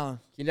 Keenan Allen.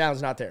 Keenan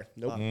Allen's not there.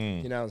 Nope. Mm.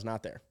 Keenan Allen's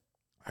not there.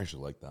 I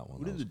actually like that one.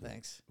 Who That did was the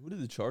Thanks. Who did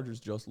the Chargers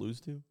just lose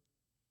to?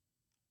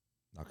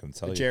 not going to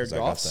tell you. Jared 'cause I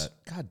got Goffs?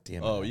 that. God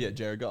damn it. Oh yeah,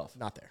 Jared Goff.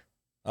 Not there.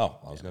 Oh,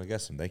 I was going to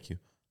guess him. Thank you.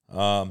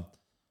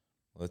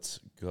 Let's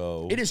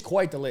go. It is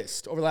quite the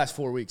list over the last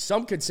 4 weeks.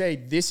 Some could say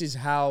this is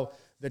how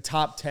the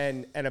top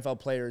 10 NFL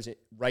players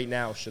right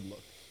now should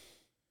look.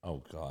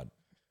 Oh, God.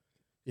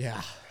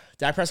 Yeah.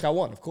 Dak Prescott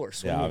won, of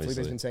course. Yeah, Felipe's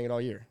obviously. been saying it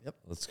all year. Yep.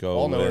 Let's go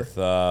All knower. with.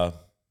 Oh,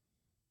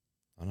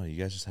 no, you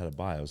guys just had a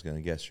bye. I was going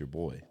to guess your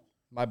boy.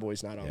 My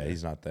boy's not on Yeah, there.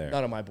 he's not there.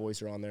 None of my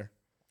boys are on there.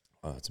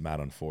 Oh, it's Matt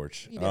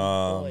Unforge.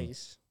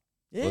 Boys.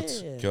 Yeah.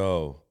 Let's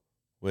go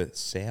with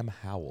Sam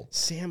Howell.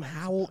 Sam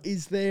Howell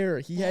is there.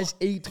 He has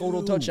 8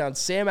 total touchdowns.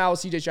 Sam Howell,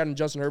 CJ Stroud, and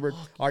Justin Herbert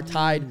are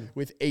tied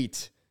with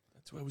 8.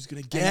 That's what I was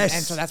gonna And, guess.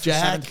 and so that's for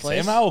Jack. 7th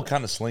place. Sam Howell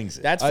kind of slings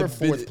it. That's for I've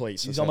been- 4th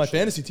place. He's on my essentially.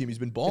 fantasy team. He's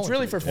been balling. It's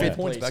really for me. 5th 10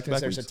 place back to because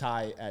back there's a weeks.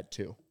 tie at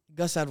 2.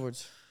 Gus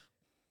Edwards.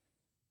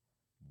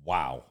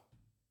 Wow.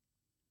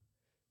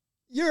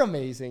 You're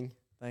amazing.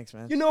 Thanks,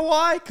 man. You know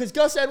why? Because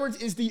Gus Edwards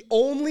is the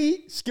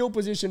only skill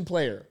position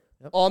player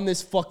on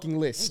this fucking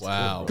list.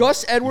 Wow.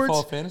 Gus follow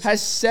Edwards fantasy?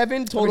 has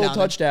 7 total down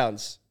there.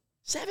 touchdowns.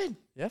 7.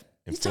 Yeah. In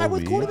He's 4 tied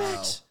with weeks?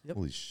 quarterbacks.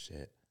 Holy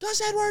shit.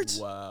 Gus Edwards.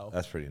 Wow.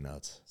 That's pretty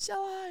nuts. So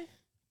I.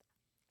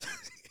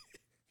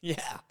 Yeah.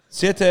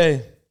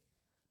 Siete.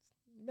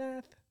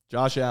 Math.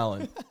 Josh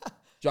Allen.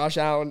 Josh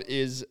Allen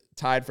is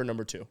tied for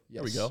number 2. Yes,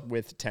 There we go.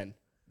 With 10.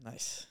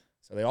 Nice.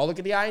 So they all look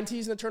at the INTs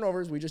and the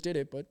turnovers. We just did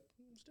it, but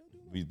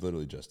We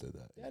literally just did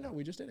that. yeah, no,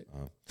 we just did it.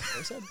 Oh. Like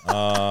I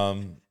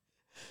said.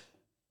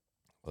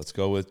 Let's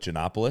go with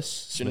Giannopoulos.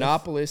 Smith.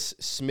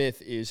 Giannopoulos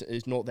Smith is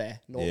not there.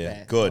 Not Yeah,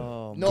 there. good.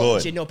 Oh, Not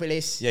Good.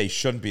 Giannopoulos. Yeah, he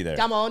shouldn't be there.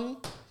 Come on.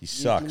 He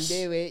sucks. You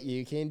can do it.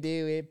 You can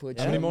do it. Put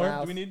How your many more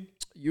mouth. do we need?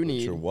 You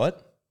need Sure,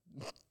 what?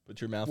 Put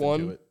your mouth 1.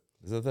 into it.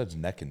 Is that there's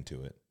neck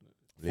into it?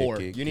 4.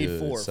 Lick it You need good,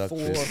 4. suck 4,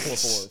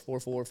 this. 4, 4,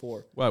 4, 4,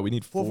 4. Wow, we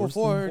need 4 four.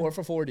 4 4. 4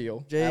 for 4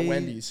 deal Jay- at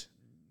Wendy's.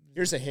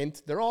 Here's a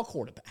hint. They're all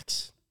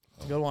quarterbacks.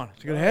 It's a good one.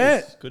 It's a good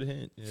hit. Good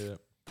hint. Yeah.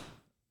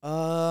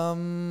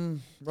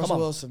 Russell on.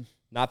 Wilson.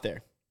 Not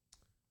there.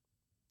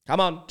 Come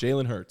on.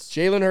 Jalen Hurts.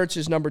 Jalen Hurts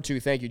is number 2.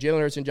 Thank you. Jalen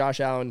Hurts and Josh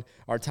Allen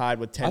are tied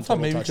with 10 I thought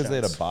total maybe because they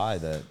had a touchdowns, bye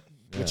that.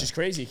 which is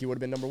crazy. He would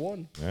have been number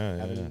 1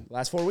 Yeah.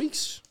 last 4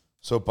 weeks.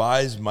 So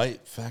buys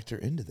might factor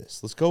into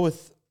this. Let's go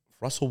with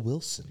Russell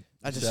Wilson.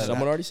 I just Said said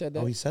Someone that. already said that.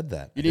 Oh, he said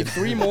that. You need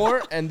 3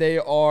 more, and they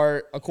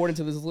are, according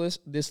to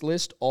this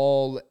list,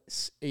 all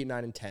 8,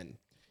 9, and 10.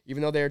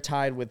 Even though they are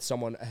tied with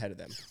someone ahead of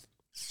them.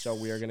 So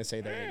we are going to say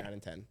they're 8, 9,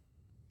 and 10.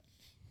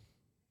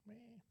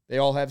 They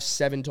all have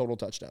 7 total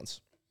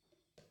touchdowns.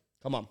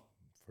 Come on.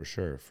 For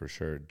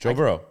sure. Joe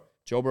Burrow.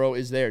 Joe Burrow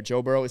is there.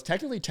 Joe Burrow is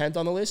technically 10th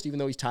on the list, even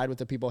though he's tied with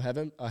the people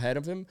ahead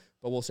of him,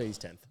 but we'll say he's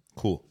 10th.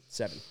 Cool.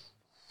 7.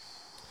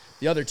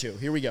 The other 2,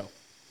 here we go.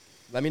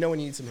 Let me know when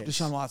you need some hints.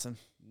 Deshaun Watson.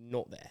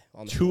 Not there.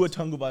 On the Tua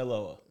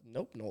Tagovailoa.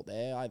 Nope, not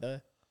there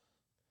either.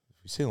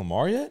 We say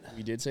Lamar yet?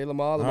 We did say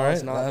Lamar. All Lamar's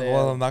right. not there.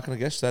 Well, I'm not going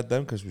to guess that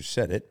then because we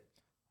said it.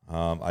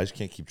 I just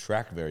can't keep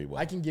track very well.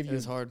 I can give It you.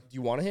 is hard. Do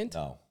you want a hint?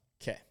 No.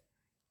 Okay.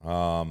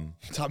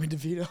 Tommy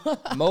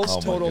DeVito. Most Oh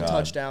my total God.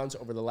 touchdowns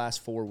over the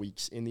last 4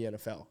 weeks in the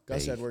NFL.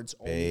 Gus Edwards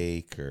only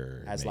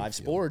Baker has live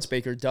Mayfield. sports.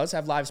 Baker does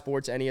have live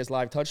sports, and he has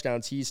live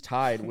touchdowns. He's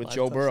tied with Live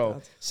Joe Burrow.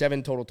 touchdowns.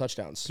 7 total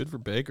touchdowns. Good for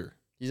Baker.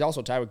 He's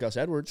also tied with Gus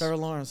Edwards. Trevor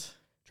Lawrence.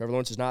 Trevor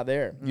Lawrence is not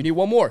there. You need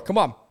 1 more. Come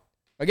on.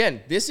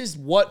 Again, this is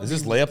what. Is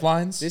this layup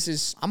lines? This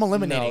is. I'm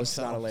eliminating, No, it's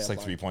so- not a layup It's like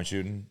line. 3-point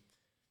shooting.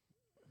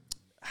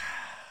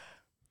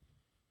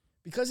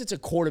 Because it's a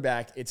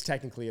quarterback, it's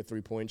technically a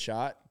 3-point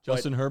shot. but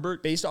Justin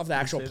Herbert. based off the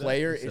actual say that?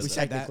 player, We said it's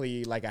that.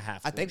 technically like a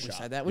half. I think we shot.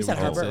 said that. We Yeah, said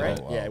we did Herbert, say right?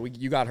 that. Wow. Yeah,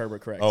 you got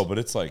Herbert correct. Oh, but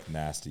it's like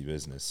nasty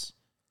business.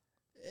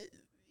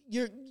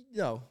 you're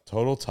no.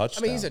 Total I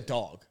touchdown. mean, he's a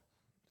dog.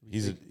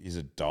 he's a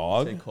Say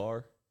dog.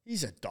 Carr.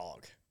 He's a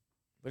dog.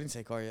 We didn't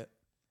say Carr yet.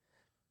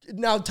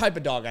 Now, type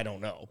of dog, I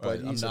don't know, All but right,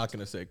 I'm he's not going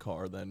to say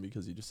Carr then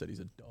because he just said he's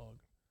a dog.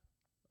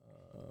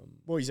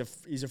 well, he's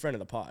a friend of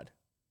the pod.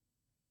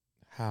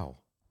 How?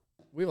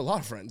 We have a lot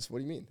of friends. What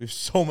do you mean? We have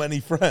so many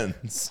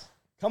friends.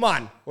 Come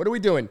on. What are we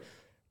doing?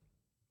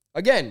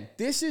 Again,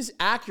 this is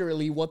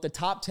accurately what the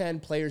top 10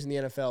 players in the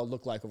NFL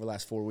look like over the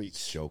last 4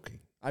 weeks. Joking.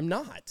 I'm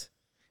not.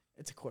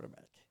 It's a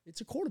quarterback.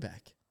 It's a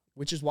quarterback,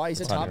 which is why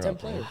he's a Time top you're 10 up,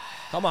 player. bro.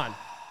 Come on.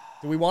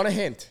 Do we want a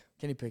hint?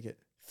 Kenny Pickett.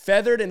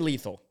 Feathered and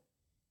lethal.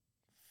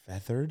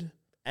 Feathered?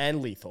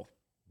 And lethal.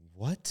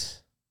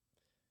 What?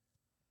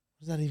 What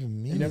does that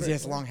even mean? He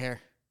has long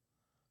hair.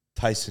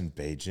 Tyson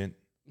Bagent.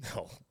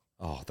 No.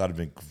 Oh, that'd have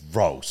been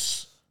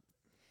gross.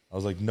 I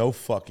was like, no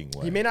fucking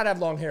way. He may not have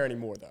long hair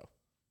anymore, though.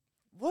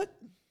 What?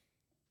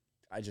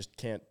 I just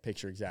can't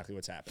picture exactly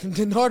what's happening.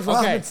 Denard Okay,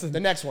 Robinson. the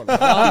next one.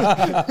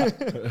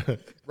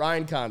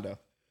 Ryan Kondo.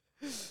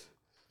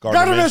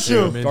 Gardner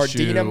Minshew.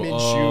 Gardena Minshew.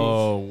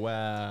 Oh,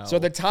 wow. So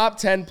the top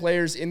 10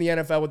 players in the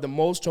NFL with the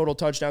most total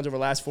touchdowns over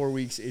the last 4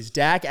 weeks is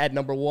Dak at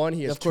number 1.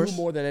 He has Of course. 2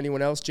 more than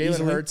anyone else. Jalen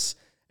Easily. Hurts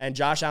and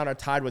Josh Allen are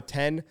tied with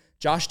 10.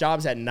 Josh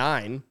Dobbs at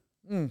 9.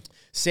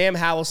 Sam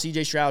Howell,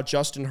 CJ Stroud,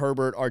 Justin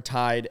Herbert are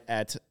tied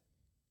at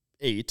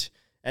 8.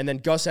 And then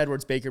Gus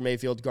Edwards, Baker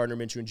Mayfield, Gardner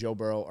Minshew, and Joe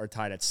Burrow are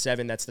tied at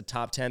 7. That's the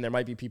top 10. There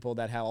might be people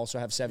that also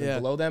have 7 Yeah.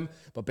 below them,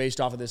 but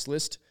based off of this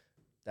list,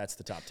 that's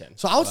the top 10.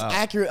 So I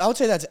would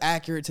say that's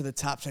accurate to the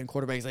top 10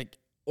 quarterbacks. Like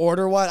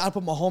order wise, I'd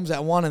put Mahomes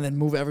at 1 and then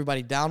move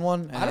everybody down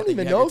 1. And I don't think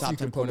even have your know if top you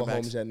 10 can put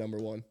quarterbacks. Mahomes at number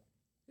 1.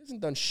 He hasn't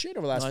done shit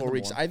over the last No, 4 number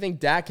weeks. 1. I think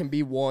Dak can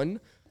be 1.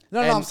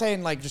 No, And- I'm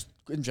saying like just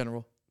in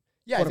general.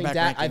 Yeah, I think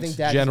Quarterback Dak. I rankings. think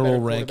Dak. General is a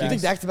better rankings. quarterback. You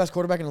think Dak's the best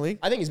quarterback in the league?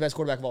 I think he's the best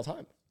quarterback of all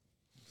time.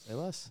 Say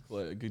less.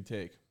 Good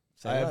take.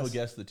 Say I have less. to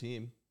guess the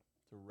team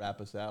to wrap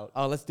us out.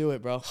 Oh, let's do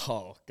it, bro.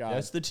 Oh God,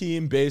 Guess the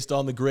team based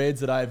on the grades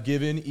that I've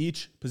given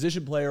each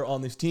position player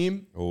on this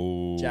team.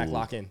 Oh. Jack,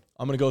 lock in.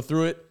 I'm going to go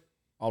through it.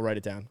 I'll write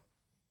it down.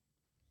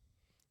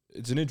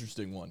 It's an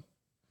interesting one.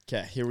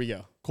 Okay, here we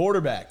go.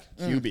 Quarterback,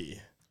 QB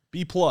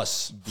B+.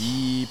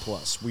 B+.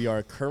 We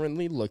are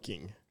currently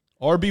looking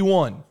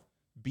RB1,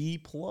 B+.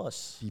 B+.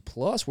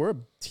 We're a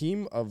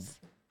team of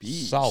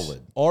B's.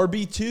 Solid.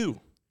 RB2,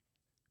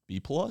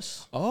 B+.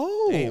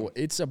 Oh, Damn.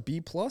 it's a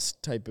B+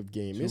 type of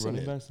game, isn't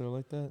it? that are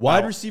like that?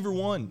 Wide receiver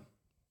 1,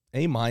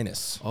 A-.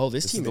 Oh,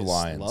 this This team is the is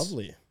Lions.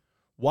 lovely.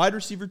 Wide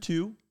receiver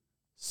 2,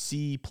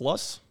 C+.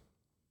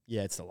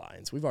 Yeah, it's the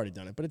Lions. We've already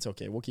done it, but it's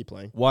okay. We'll keep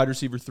playing. Wide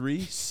receiver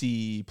 3,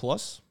 C+.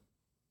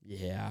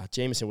 Yeah,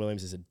 Jameson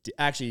Williams is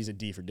actually he's a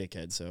D for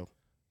dickhead, so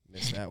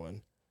missed that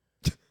one.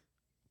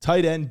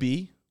 Tight end,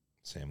 B.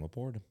 Sam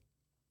Laporta.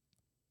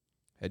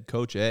 Head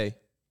coach, A.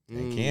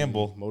 And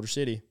Campbell. Motor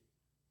City.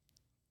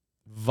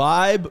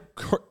 Vibe,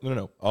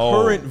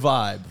 Oh. current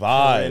vibe,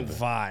 Vibe.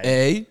 Vibe.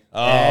 A.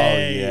 Oh,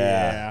 Hey,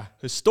 yeah.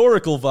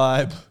 Historical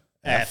vibe,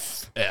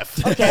 F.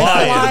 Okay,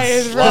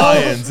 Lions. bro.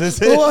 Lions,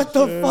 is it? What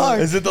the fuck?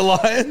 Is it the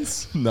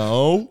Lions?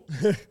 No.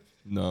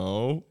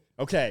 No.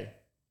 Okay.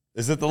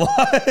 Is it the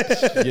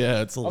Lions?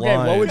 Yeah, it's a Okay,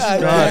 what would you God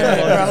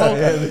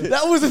damn it, bro.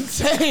 That was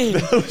insane.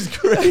 That was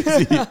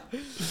crazy.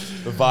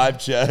 The vibe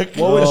check.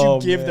 What would Oh,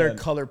 you give their man.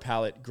 color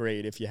palette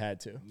grade if you had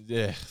to?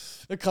 Yeah.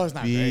 The color's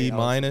not B great.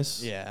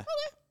 minus. Yeah.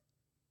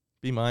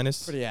 B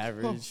minus. Pretty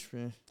average.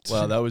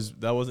 Wow,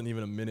 that wasn't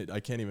even a minute. I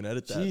can't even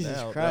edit that. Jesus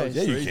now. That Christ. was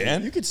Yeah, you crazy.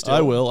 can. You could still.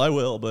 I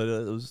will, but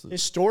it was.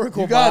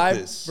 Historical You got vibe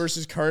this.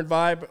 versus current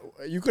vibe.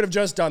 You could have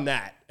just done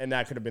that, and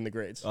that could have been the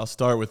grades. I'll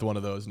start with one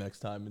of those next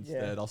time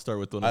instead. Yeah. I'll start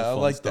with one of the I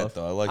fun like stuff. that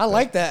though. I like I that.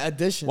 like that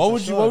addition. What for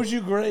would you sure. What would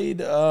you grade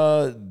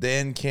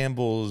Dan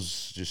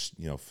Campbell's just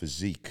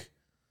physique?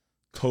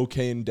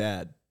 Cocaine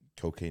dad.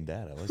 Cocaine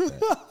dad. I like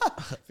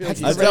that.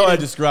 That's how I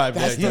describe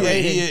That's it. the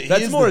rating.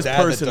 That's is more the his dad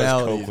that does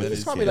personality coke with than his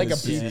his Probably like a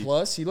kids. B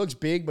plus. He looks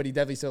big, but he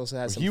definitely still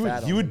has some He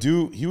fat. would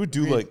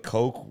do like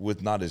coke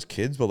with not his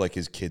kids, but like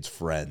his kids'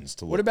 friends.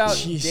 To What look about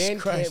cool.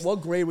 Jesus Christ.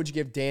 What grade would you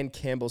give Dan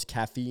Campbell's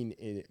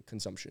caffeine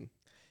consumption?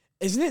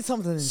 Isn't it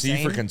something insane?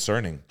 C for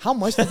concerning? How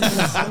much does it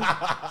consume?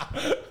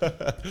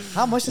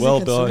 How much does Well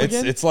it consume done.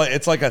 again?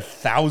 It's like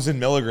 1,000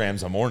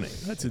 milligrams a morning.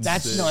 That's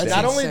That's insane. no, it's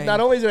Not insane.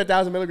 only is it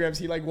 1,000 milligrams.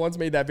 He like once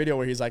made that video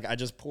where he's like, I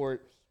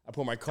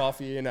pour my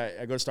coffee in.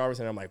 I go to Starbucks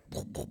and I'm like.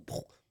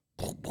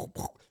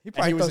 He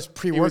probably does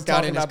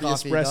pre-workout in his about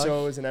the coffee, dog.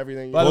 espressos and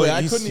everything. By the Well, way,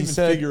 I he couldn't even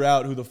said- figure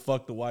out who the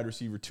fuck the wide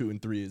receiver 2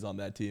 and 3 is on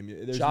that team.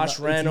 There's Josh it's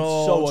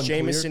Reynolds, unclear.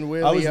 Jamison I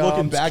Williams, was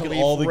looking back at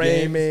all the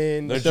games.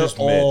 Raymond, They're They're just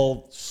mid.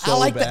 all so I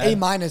like bad.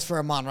 the A- for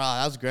Amon Ra.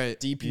 That was great.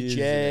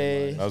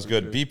 DPJ. That was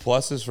good. B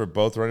pluses for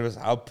both running backs.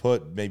 I'll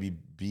put maybe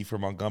B for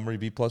Montgomery,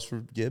 B plus for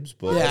Gibbs.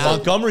 But Yeah.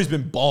 Montgomery's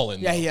been balling.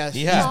 Yeah, though. he has.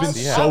 He has. He's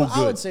been Yeah. so I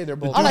good. would say they're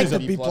both. I like B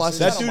the B+. pluses.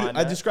 That I don't dude, mind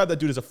I that. describe that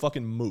dude as a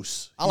fucking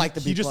moose. I like the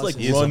He just like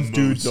B+. He is a runs moose.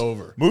 dudes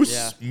over. Moose,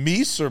 Yeah.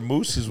 Meese or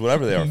mooses,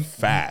 whatever they are,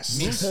 fast.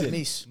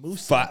 Nice.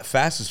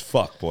 Fast as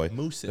fuck, boy.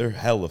 Moosin'. They're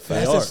hella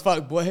fast. Fast as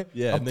fuck, boy.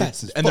 Yeah, I'm and,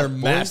 fast as and they're fuck,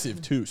 boy.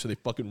 massive too, so they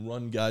fucking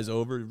run guys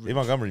over. Hey,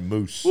 Montgomery,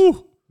 Moose.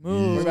 Woo.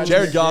 What about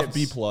Jared Jahmyr Goff, Gibbs?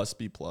 B+, B+. He's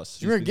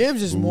Jahmyr been-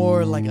 Gibbs is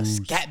more like a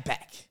scat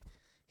back.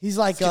 He's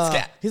like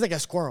he's like a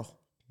squirrel.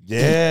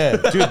 Yeah,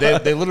 dude,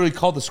 they literally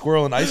called the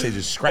squirrel in Ice Age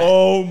a scrap.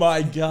 Oh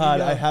my God,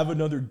 I have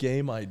another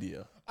game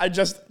idea. I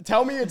just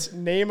tell me it's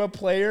name a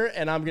player,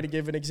 and I'm gonna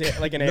give an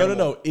example, like an No, animal.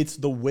 no, no. It's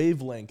the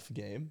wavelength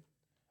game,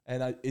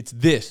 and it's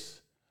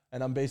this,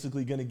 and I'm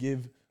basically gonna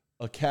give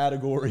a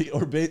category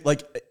or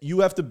like you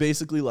have to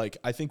basically like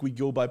I think we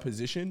go by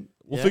position.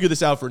 We'll Yeah. figure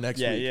this out for next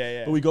Yeah, week.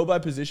 yeah. But we go by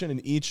position, and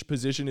each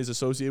position is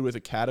associated with a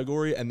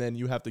category, and then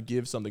you have to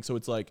give something. So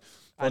it's like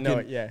I know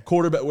fucking it, yeah.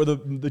 quarterback or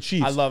the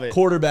Chiefs. I love it.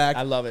 Quarterback.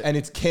 I love it. And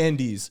it's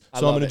candies. I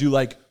So I'm love gonna it. do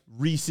like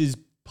Reese's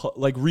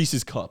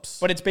cups.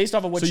 But it's based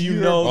off of what So you you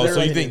know Oh, they're so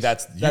you like- think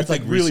that's that's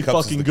like Reese's really Cups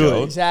is fucking the good.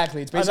 goat?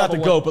 exactly. It's based Not off the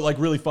of goat, but like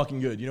really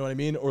fucking good. You know what I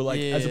mean? Or like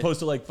as Yeah. opposed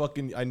to like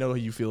fucking. I know how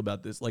you feel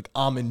about this. Like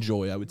almond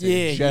joy. I would say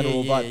Yeah, in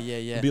general yeah, vibe. yeah.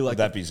 It'd be like Would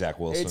that be Zach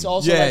Wilson? It's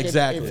also Yeah, like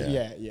exactly.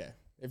 Yeah.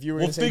 If you were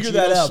We'll gonna say figure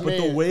Geno that out, but the Smith,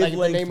 like if the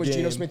wavelength name was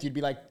Geno game- Smith, you'd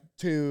be like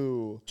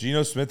 2.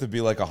 Geno Smith would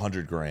be like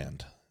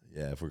 $100,000.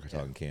 Yeah, if we're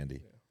talking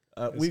candy.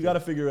 we got to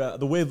figure out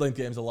the wavelength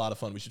game is a lot of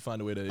fun. We should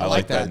find a way to. I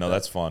like that. No,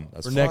 that's fun.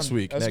 That's For fun. next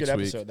week. That was a Next good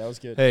week. episode. That was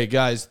good. Hey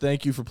guys,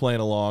 thank you for playing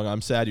along.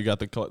 I'm sad you got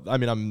the. I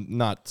mean, I'm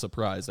not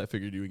surprised. I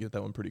figured you would get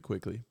that one pretty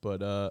quickly,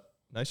 but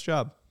nice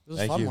job. It was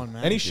Thank a fun you. one,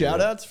 man. Any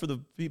shout outs for the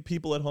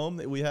people at home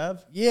that we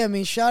have? Yeah, I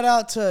mean, shout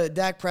out to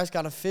Dak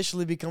Prescott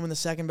officially becoming the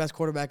second best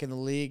quarterback in the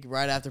league,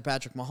 right after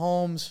Patrick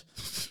Mahomes.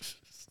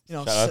 You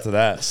know, Shout out to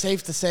that.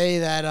 safe to say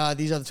that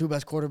these are the two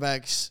best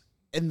quarterbacks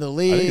in the I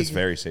league. think it's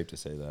very safe to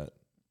say that.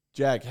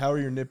 Jack, how are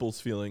your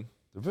nipples feeling?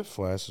 They're a bit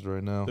flaccid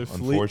right now, They're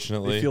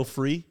unfortunately. they feel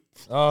free.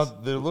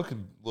 They're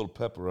looking a little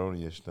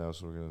pepperoni-ish now,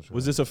 so we're gonna try.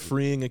 Was this a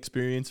freeing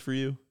experience for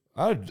you?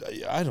 I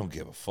don't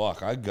give a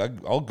fuck.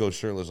 I'll go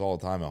shirtless all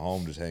the time at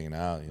home, just hanging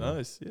out. You know?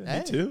 Nice. Yeah, Hey.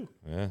 me too.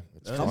 Yeah,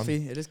 it's It's fun.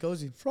 comfy. It is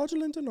cozy.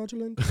 Fraudulent and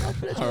nonchalant.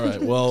 All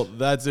right. Well,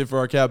 that's it for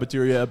our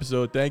CAPeteria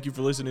episode. Thank you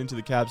for listening to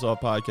the Caps Off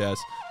podcast.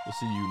 We'll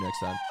see you next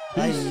time.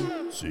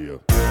 Bye. See ya.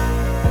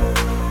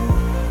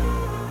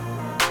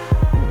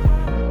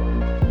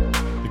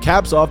 The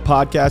Caps Off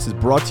podcast is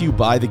brought to you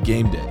by The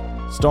Game Day,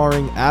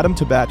 starring Adam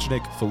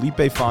Tabachnik,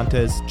 Felipe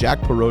Fontes, Jack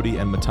Perotti,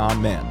 and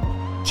Matan Mann.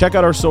 Check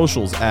out our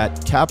socials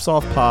at Caps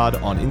Off Pod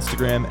on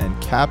Instagram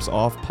and Caps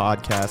Off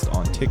Podcast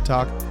on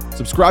TikTok.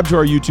 Subscribe to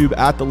our YouTube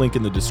at the link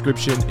in the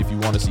description if you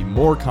want to see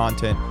more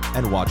content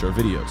and watch our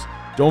videos.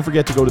 Don't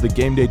forget to go to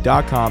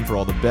thegameday.com for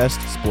all the best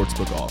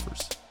sportsbook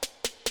offers.